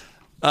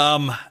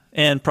 And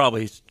there's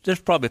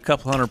probably a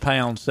couple 100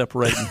 pounds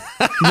separating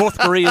North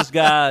Korea's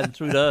guy and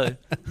Trudeau.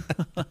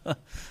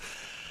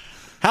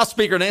 House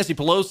Speaker Nancy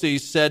Pelosi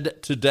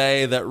said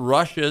today that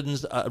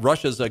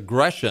Russia's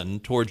aggression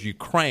towards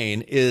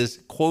Ukraine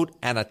is, quote,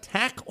 an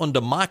attack on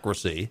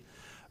democracy,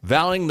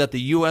 vowing that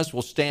the U.S.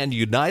 will stand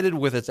united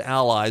with its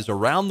allies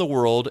around the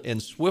world in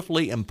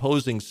swiftly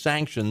imposing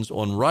sanctions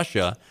on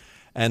Russia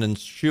and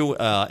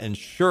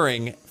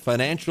ensuring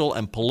financial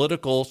and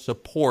political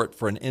support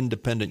for an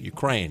independent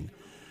Ukraine.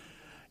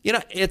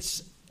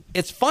 It's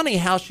funny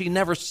how she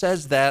never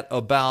says that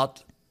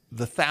about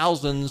the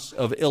thousands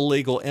of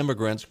illegal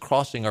immigrants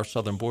crossing our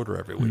southern border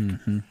every week.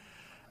 Mm-hmm.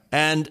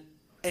 And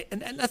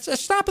let's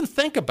stop and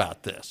think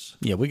about this.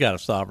 Yeah, we got a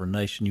sovereign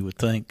nation, you would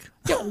think.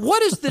 Yeah,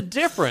 what is the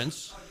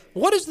difference?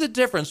 What is the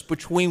difference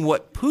between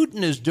what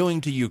Putin is doing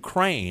to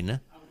Ukraine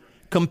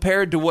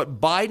compared to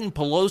what Biden,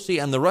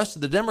 Pelosi, and the rest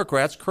of the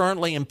Democrats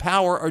currently in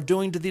power are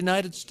doing to the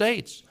United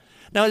States?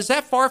 Now, is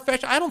that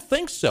far-fetched? I don't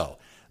think so.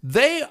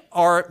 They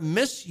are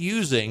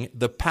misusing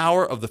the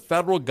power of the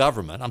federal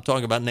government. I'm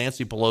talking about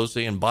Nancy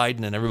Pelosi and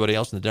Biden and everybody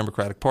else in the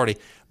Democratic Party.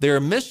 They are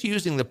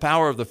misusing the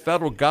power of the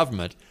federal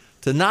government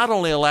to not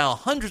only allow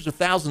hundreds of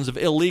thousands of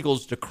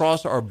illegals to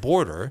cross our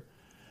border,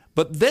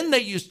 but then they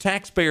use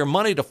taxpayer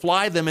money to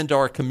fly them into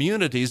our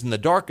communities in the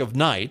dark of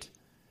night.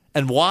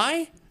 And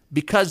why?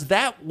 Because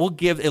that will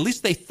give, at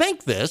least they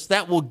think this,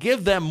 that will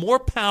give them more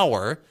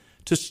power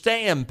to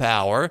stay in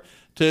power,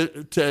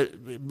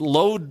 to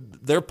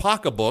load their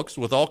pocketbooks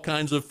with all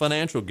kinds of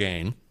financial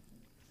gain,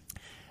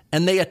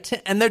 and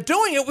they're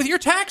doing it with your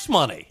tax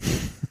money.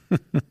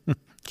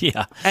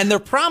 Yeah. And they're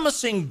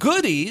promising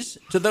goodies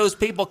to those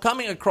people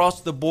coming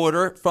across the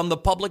border from the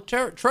public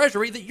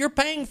treasury that you're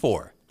paying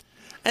for.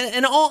 And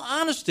in all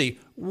honesty,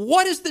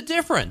 what is the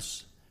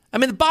difference? I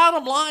mean, the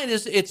bottom line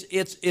is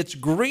it's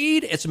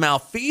greed, it's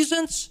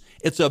malfeasance,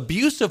 it's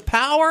abuse of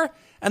power,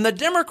 and the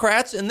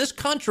Democrats in this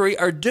country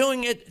are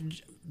doing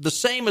it the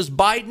same as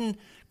Biden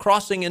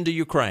crossing into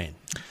Ukraine.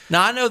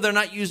 Now, I know they're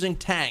not using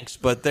tanks,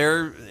 but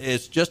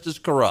it's just as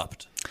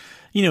corrupt.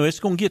 You know, it's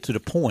going to get to the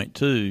point,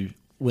 too,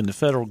 when the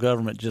federal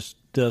government just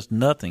does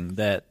nothing,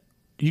 that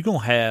you're going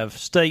to have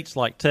states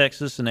like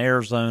Texas and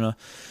Arizona.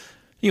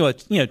 You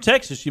know,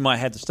 Texas, you might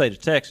have the state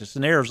of Texas.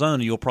 In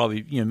Arizona, you'll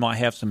probably, might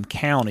have some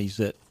counties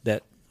that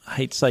I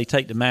hate to say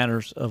take the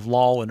matters of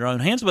law in their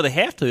own hands, but they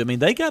have to. I mean,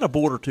 they got a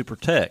border to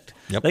protect.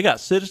 Yep. They got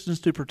citizens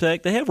to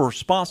protect. They have a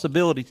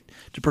responsibility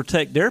to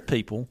protect their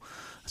people.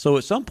 So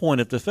at some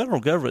point, if the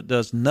federal government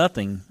does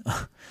nothing,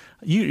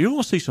 you're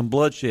going to see some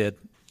bloodshed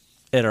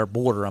at our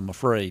border, I'm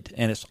afraid.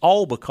 And it's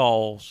all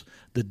because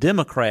the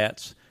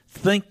Democrats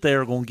think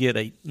they're going to get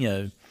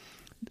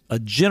a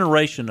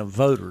generation of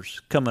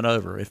voters coming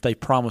over if they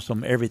promise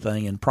them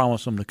everything and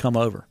promise them to come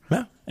over.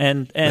 Yeah.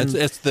 And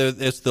it's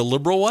the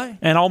liberal way.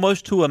 And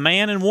almost to a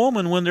man and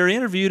woman when they're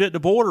interviewed at the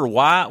border,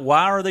 why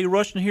are they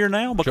rushing here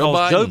now?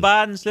 Because Joe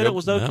Biden said it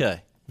was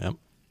okay. Yep.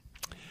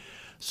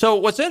 So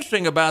what's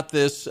interesting about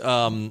this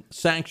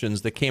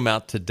sanctions that came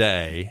out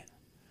today,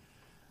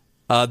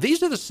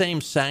 these are the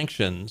same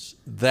sanctions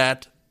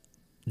that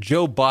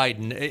Joe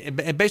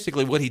Biden,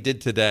 basically what he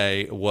did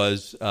today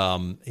was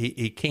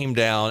he came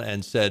down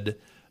and said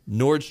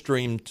Nord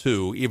Stream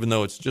 2, even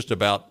though it's just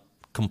about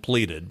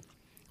completed,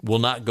 will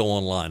not go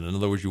online. In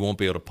other words, you won't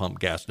be able to pump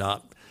gas.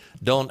 Now,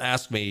 don't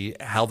ask me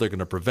how they're going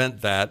to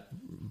prevent that.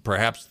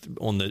 Perhaps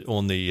on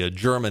the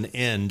German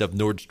end of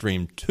Nord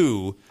Stream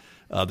 2,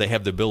 they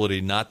have the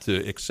ability not to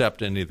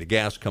accept any of the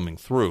gas coming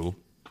through.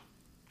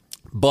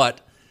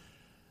 But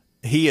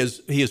he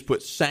has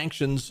put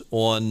sanctions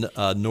on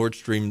Nord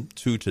Stream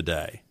 2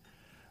 today.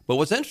 But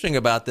what's interesting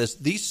about this,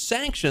 these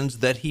sanctions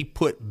that he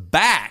put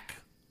back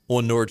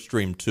on Nord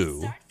Stream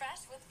 2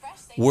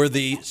 were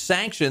the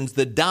sanctions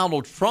that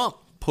Donald Trump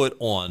put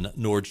on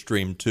Nord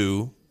Stream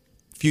 2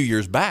 a few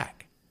years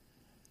back.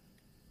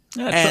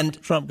 Yeah,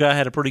 and Trump guy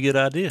had a pretty good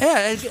idea.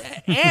 Yeah,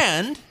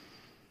 and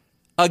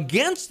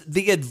against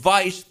the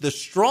advice, the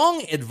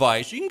strong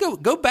advice, you can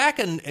go back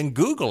and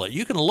Google it.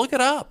 You can look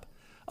it up.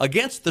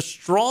 Against the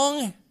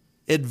strong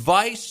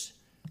advice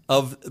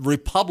of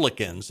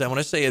Republicans, and when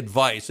I say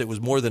advice, it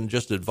was more than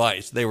just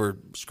advice. They were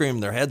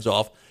screaming their heads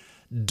off.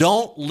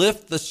 Don't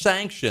lift the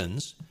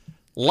sanctions.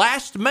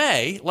 Last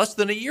May, less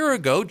than a year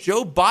ago,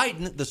 Joe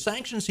Biden, the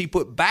sanctions he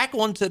put back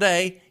on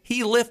today,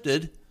 he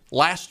lifted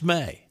last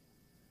May.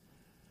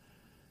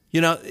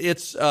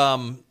 It's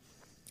and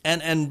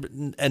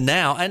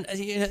now, and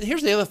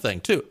here's the other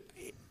thing too.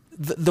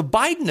 The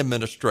Biden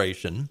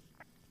administration,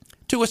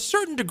 to a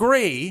certain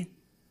degree,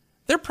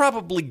 they're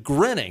probably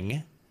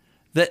grinning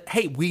that,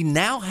 hey, we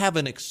now have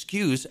an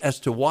excuse as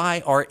to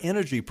why our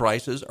energy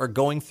prices are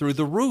going through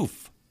the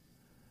roof.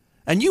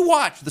 And you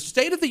watch the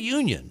State of the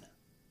Union,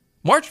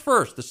 March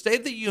 1st, the State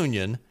of the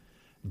Union,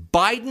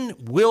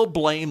 Biden will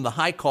blame the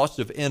high cost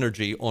of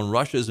energy on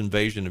Russia's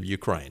invasion of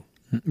Ukraine.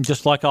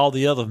 Just like all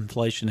the other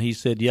inflation he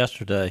said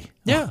yesterday.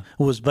 Yeah.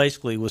 Was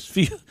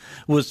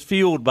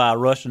fueled by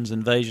Russia's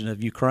invasion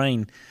of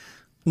Ukraine.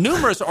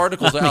 Numerous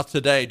articles out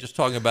today just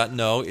talking about,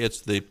 no,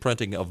 it's the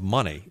printing of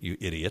money, you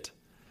idiot.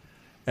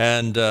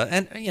 And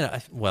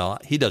well,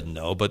 he doesn't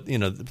know, but,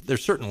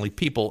 there's certainly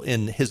people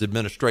in his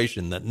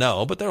administration that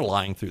know, but they're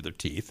lying through their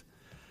teeth.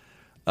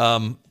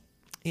 And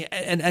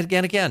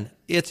again,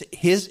 it's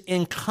his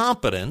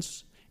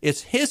incompetence,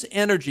 it's his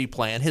energy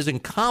plan, his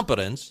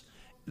incompetence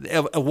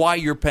of why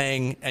you're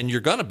paying, and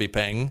you're going to be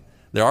paying,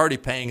 they're already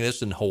paying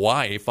this in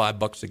Hawaii,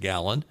 $5 a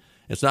gallon.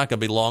 It's not going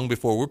to be long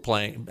before we're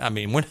paying. I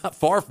mean, we're not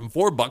far from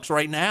 $4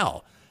 right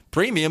now.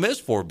 Premium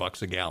is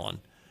 $4 a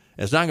gallon.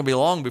 It's not going to be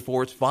long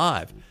before it's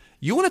 $5.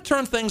 You want to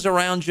turn things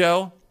around,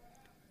 Joe?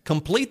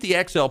 Complete the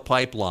XL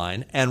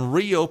pipeline and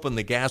reopen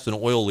the gas and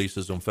oil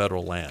leases on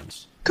federal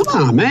lands. Come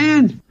on,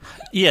 man.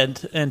 Yeah,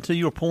 and to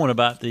your point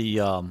about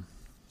the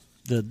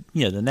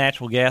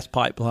natural gas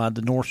pipeline,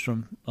 the Nord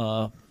Stream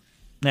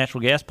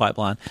natural gas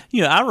pipeline.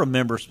 I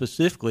remember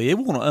specifically, it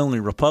wasn't only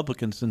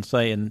Republicans in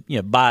saying,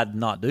 Biden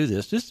not do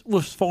this. This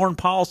was foreign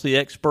policy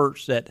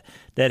experts that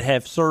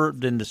have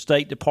served in the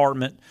State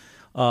Department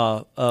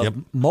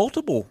of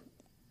multiple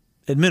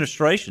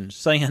administrations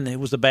saying it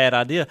was a bad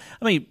idea.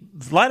 I mean,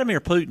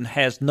 Vladimir Putin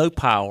has no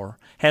power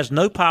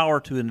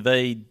to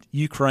invade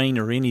Ukraine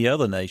or any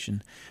other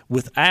nation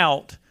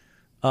without,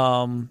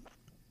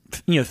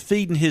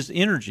 feeding his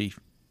energy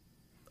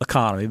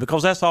economy,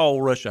 because that's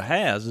all Russia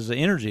has is an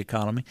energy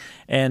economy.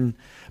 And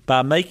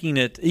by making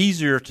it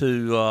easier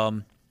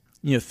to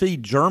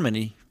feed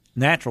Germany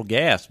natural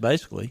gas,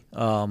 basically,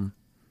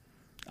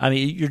 I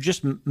mean, you're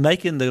just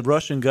making the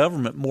Russian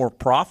government more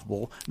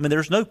profitable. I mean,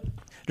 there's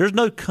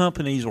no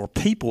companies or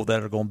people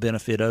that are going to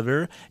benefit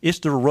over it. It's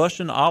the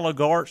Russian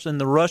oligarchs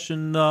and the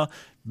Russian,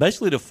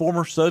 basically the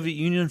former Soviet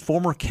Union,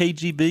 former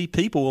KGB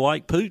people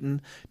like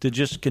Putin to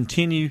just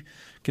continue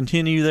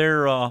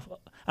their.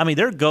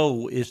 Their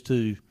goal is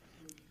to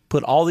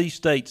put all these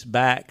states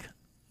back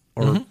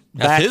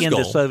back into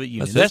the Soviet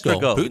Union. That's their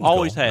goal. Putin's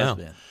Always goal. has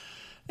been.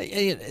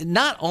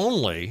 Not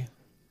only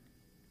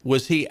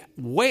was he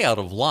way out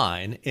of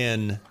line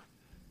in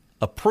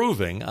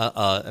approving,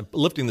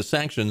 lifting the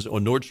sanctions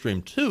on Nord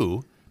Stream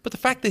 2, but the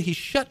fact that he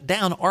shut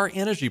down our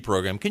energy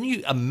program. Can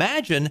you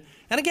imagine?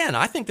 And again,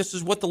 I think this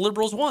is what the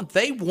liberals want.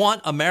 They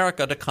want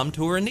America to come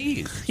to her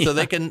knees so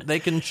they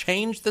can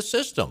change the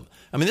system.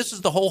 I mean, this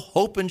is the whole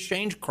hope and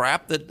change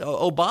crap that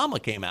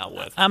Obama came out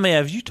with. I mean,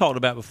 as you talked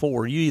about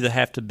before, you either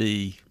have to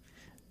be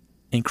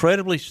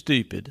incredibly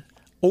stupid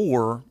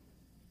or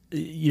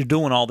you're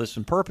doing all this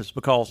on purpose,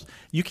 because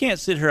you can't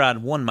sit here out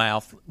of one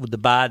mouth with the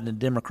Biden and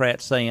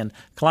Democrats saying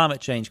climate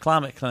change,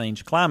 green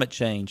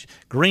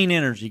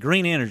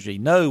energy.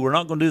 No, we're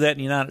not going to do that in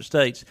the United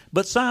States,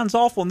 but signs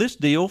off on this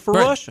deal for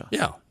Russia.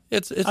 Yeah,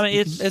 it's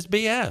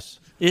BS.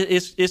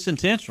 It's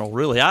intentional,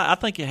 really. I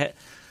think it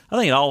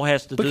all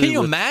has to do. But can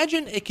you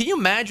imagine? Can you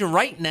imagine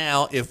right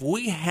now if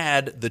we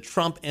had the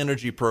Trump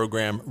energy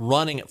program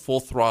running at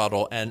full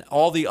throttle and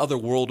all the other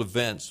world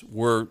events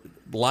were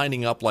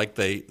lining up like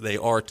they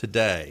are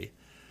today?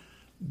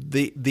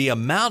 The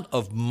amount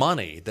of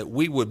money that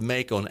we would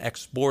make on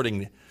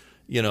exporting,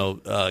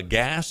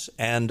 gas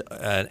and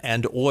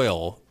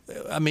oil.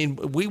 I mean,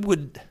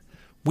 we'd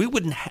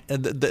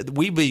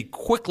be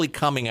quickly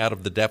coming out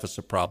of the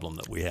deficit problem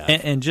that we have.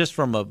 And just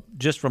from a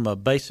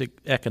basic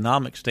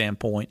economic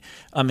standpoint,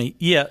 I mean,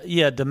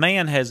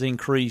 demand has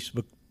increased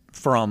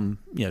from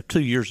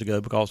 2 years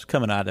ago because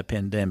coming out of the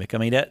pandemic. I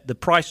mean, the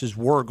prices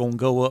were going to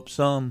go up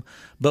some,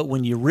 but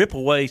when you rip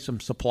away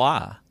some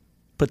supply,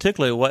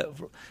 particularly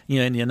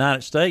in the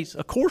United States,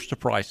 of course the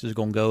price is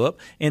going to go up,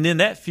 and then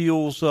that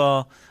fuels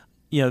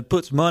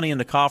puts money in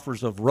the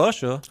coffers of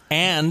Russia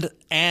and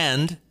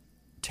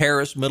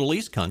terrorist Middle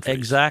East countries.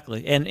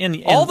 Exactly.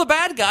 And all the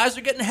bad guys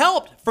are getting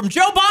helped from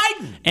Joe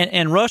Biden.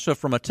 And Russia,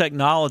 from a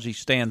technology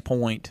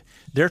standpoint,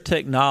 their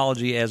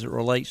technology as it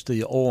relates to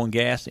the oil and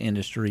gas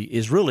industry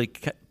is really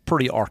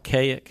pretty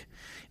archaic.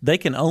 They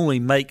can only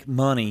make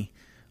money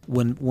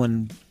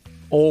when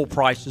oil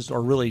prices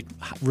are really,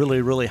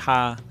 really, really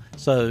high.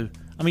 So,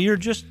 I mean, you're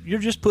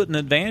just putting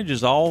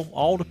advantages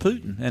all to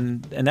Putin,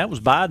 and that was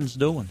Biden's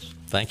doings.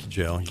 Thank you,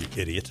 Joe, you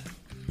idiot.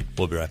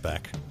 We'll be right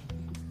back.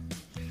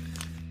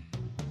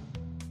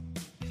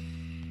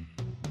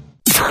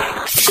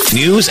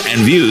 News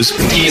and views.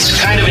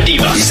 He's kind of a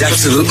diva. He's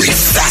absolutely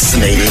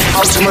fascinating.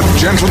 Ultimate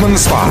gentleman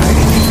spy.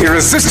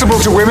 Irresistible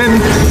to women,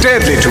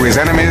 deadly to his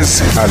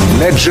enemies, a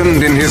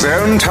legend in his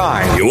own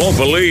time. You won't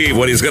believe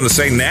what he's going to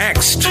say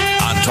next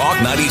on Talk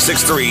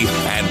 96.3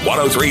 and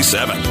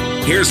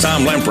 103.7. Here's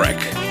Tom Lempreck.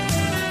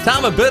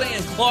 Tom Abitty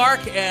and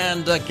Clark,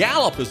 and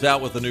Gallup is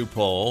out with a new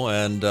poll,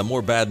 and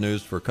more bad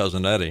news for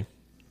Cousin Eddie.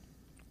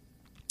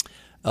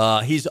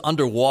 He's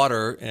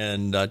underwater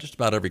in just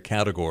about every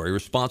category.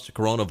 Response to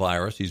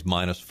coronavirus, he's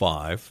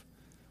 -5,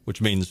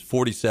 which means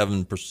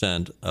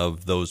 47%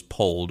 of those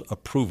polled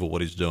approve of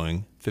what he's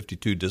doing,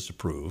 52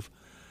 disapprove.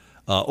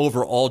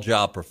 Overall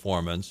job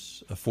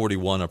performance,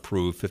 41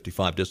 approve,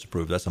 55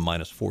 disapprove. That's a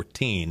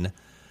 -14.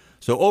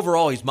 So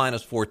overall, he's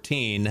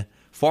 -14.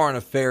 Foreign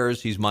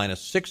affairs, he's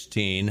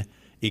 -16.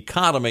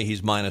 Economy,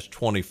 he's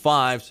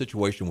 -25.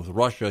 Situation with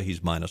Russia,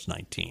 he's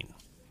 -19.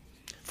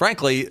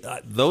 Frankly,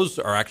 those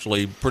are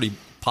actually pretty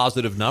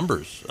positive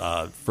numbers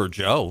for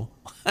Joe.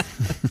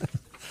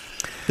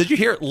 Did you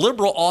hear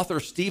liberal author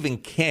Stephen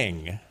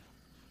King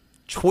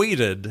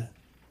tweeted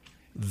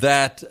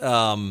that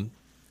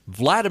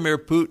Vladimir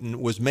Putin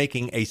was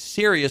making a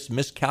serious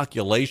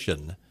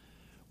miscalculation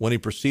when he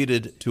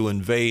proceeded to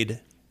invade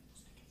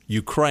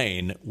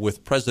Ukraine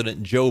with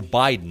President Joe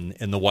Biden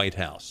in the White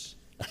House?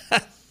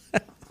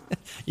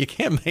 You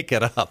can't make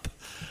it up.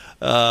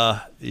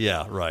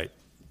 Yeah, right.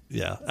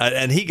 Yeah,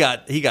 and he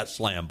got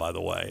slammed, by the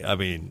way. I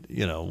mean,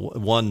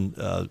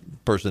 one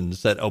person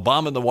said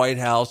Obama in the White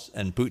House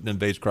and Putin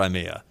invades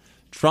Crimea.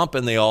 Trump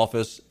in the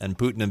office and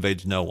Putin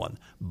invades no one.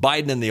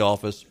 Biden in the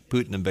office,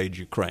 Putin invades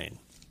Ukraine.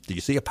 Do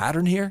you see a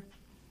pattern here?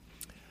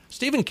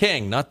 Stephen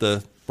King, not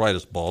the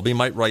brightest bulb. He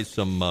might write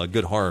some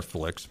good horror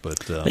flicks,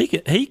 but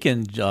he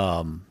can.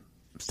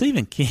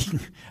 Stephen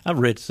King. I've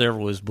read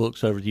several of his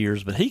books over the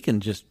years, but he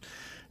can just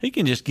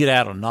get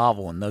out a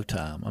novel in no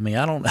time. I mean,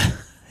 I don't.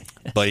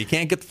 But he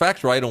can't get the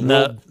facts right on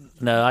No,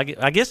 I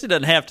guess he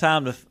doesn't have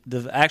time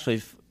to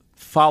actually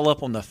follow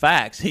up on the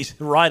facts. He's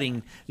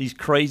writing these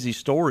crazy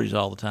stories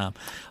all the time.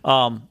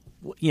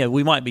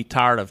 We might be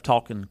tired of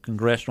talking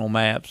congressional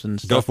maps and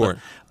stuff. Go for it.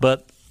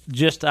 But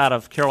just out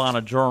of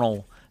Carolina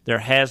Journal, there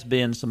has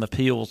been some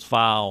appeals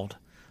filed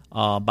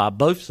by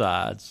both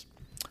sides.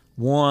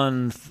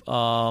 One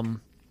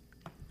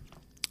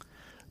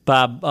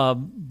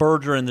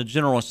Berger and the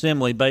General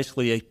Assembly,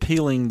 basically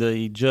appealing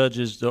the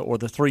judges or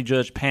the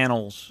 3-judge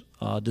panel's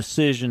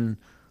decision,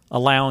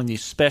 allowing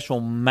these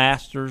special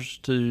masters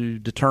to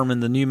determine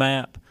the new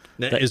map.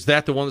 Now, is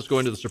that the one that's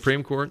going to the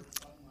Supreme Court?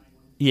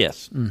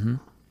 Yes. Mm-hmm.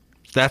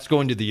 That's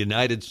going to the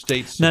United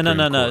States Supreme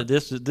No. Court.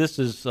 This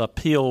is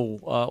appeal.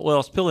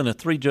 It's appealing a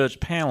 3-judge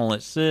panel.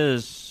 It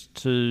says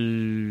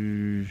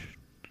to.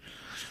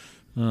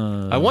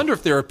 I wonder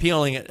if they're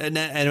appealing it. And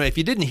if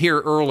you didn't hear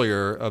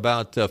earlier,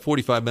 about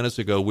 45 minutes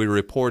ago, we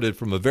reported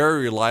from a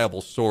very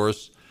reliable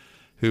source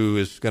who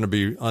is going to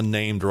be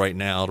unnamed right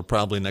now. It'll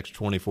probably next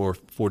 24,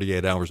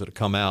 48 hours it'll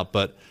come out.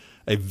 But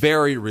a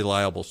very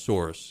reliable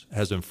source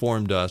has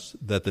informed us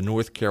that the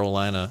North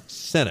Carolina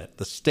Senate,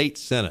 the state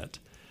Senate,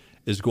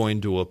 is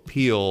going to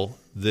appeal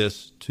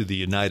this to the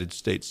United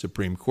States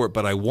Supreme Court.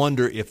 But I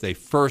wonder if they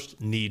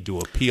first need to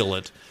appeal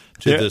it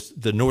to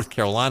the North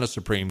Carolina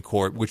Supreme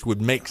Court, which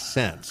would make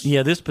sense.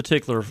 Yeah, this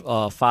particular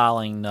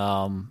filing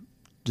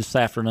this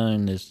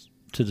afternoon is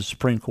to the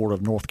Supreme Court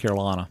of North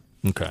Carolina.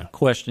 Okay.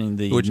 Questioning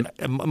the... Which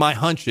my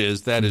hunch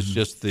is that is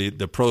just the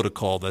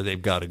protocol that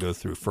they've got to go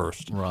through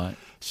first. Right.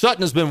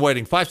 Sutton has been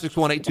waiting.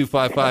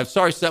 561-8255.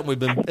 Sorry,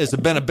 Sutton, it's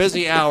been a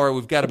busy hour.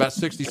 We've got about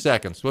 60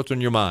 seconds. What's on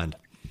your mind?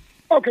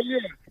 Okay, yeah.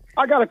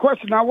 I got a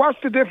question. Now, what's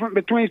the difference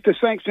between the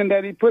sanction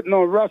that he putting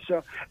on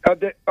Russia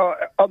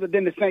other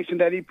than the sanction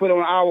that he put on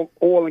our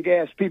oil and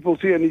gas people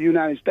here in the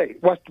United States?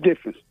 What's the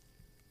difference?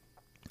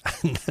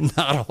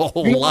 Not a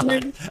whole lot.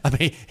 I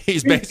mean,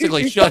 he's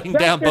basically shutting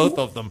down both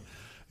of them.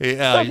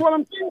 That's what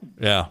I'm saying.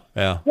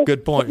 Yeah.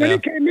 Good point. When he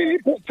came in, he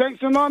put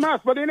sanctions on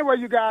us. But anyway,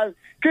 you guys,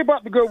 keep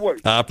up the good work.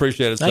 I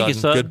appreciate it, Sutton. Thank you,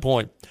 Sutton. Good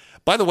point.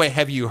 By the way,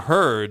 have you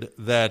heard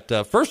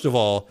that, first of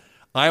all,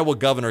 Iowa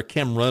Governor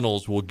Kim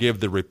Reynolds will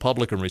give the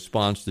Republican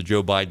response to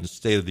Joe Biden's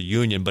State of the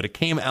Union, but it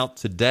came out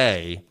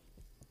today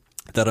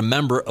that a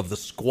member of the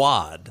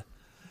squad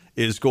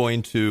is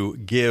going to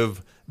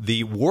give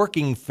the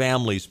Working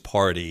Families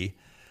Party,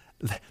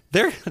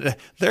 they're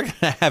going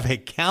to have a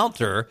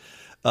counter.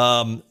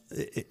 Rashida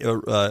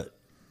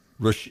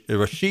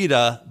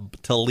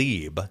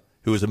Tlaib,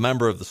 who is a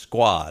member of the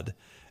squad,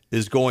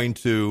 is going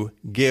to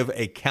give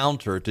a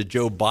counter to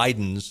Joe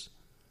Biden's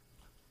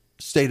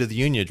State of the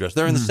Union address.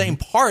 They're in the same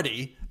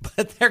party,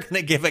 but they're going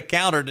to give a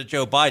counter to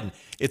Joe Biden.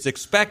 It's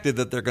expected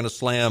that they're going to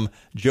slam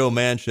Joe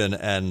Manchin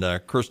and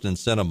Kyrsten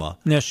Sinema.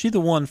 Now, is she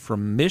the one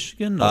from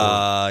Michigan?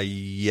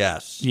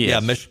 Yes. Yeah,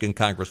 Michigan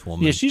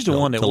Congresswoman. Yeah, she's the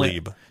one that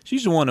Tlaib. went.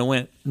 She's the one that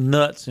went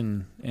nuts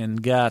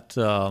and got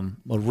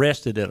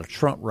arrested at a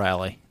Trump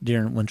rally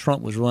when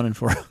Trump was running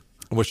for.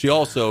 Well, she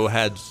also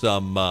had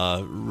some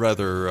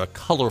rather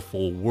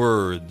colorful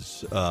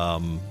words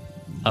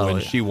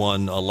when she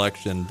won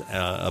election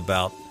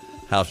about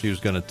how she was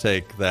going to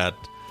take that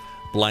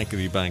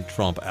blankety blank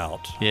Trump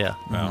out. Yeah.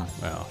 Yeah.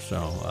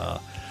 So,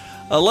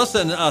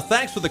 listen,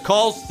 thanks for the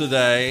calls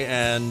today,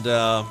 and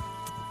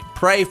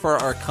pray for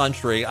our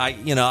country.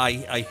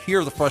 I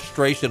hear the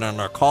frustration on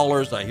our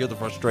callers. I hear the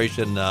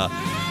frustration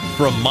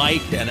from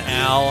Mike and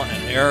Al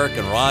and Eric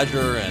and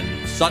Roger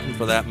and Sutton,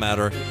 for that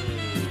matter.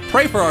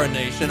 Pray for our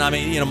nation. I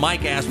mean,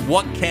 Mike asked,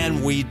 what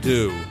can we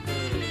do?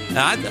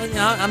 Now,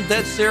 I'm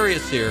dead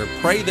serious here.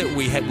 Pray that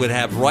we would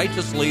have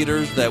righteous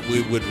leaders, that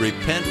we would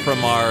repent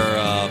from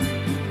our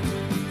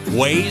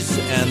ways,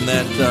 and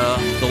that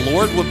the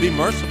Lord would be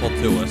merciful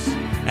to us.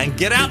 And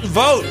get out and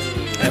vote.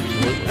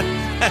 Absolutely.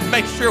 And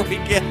make sure we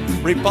get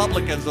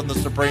Republicans on the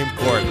Supreme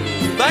Court.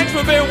 Thanks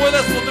for being with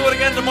us. We'll do it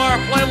again tomorrow.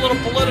 Play a little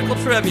political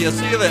trivia.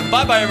 See you then.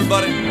 Bye-bye,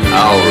 everybody.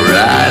 All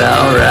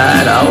right.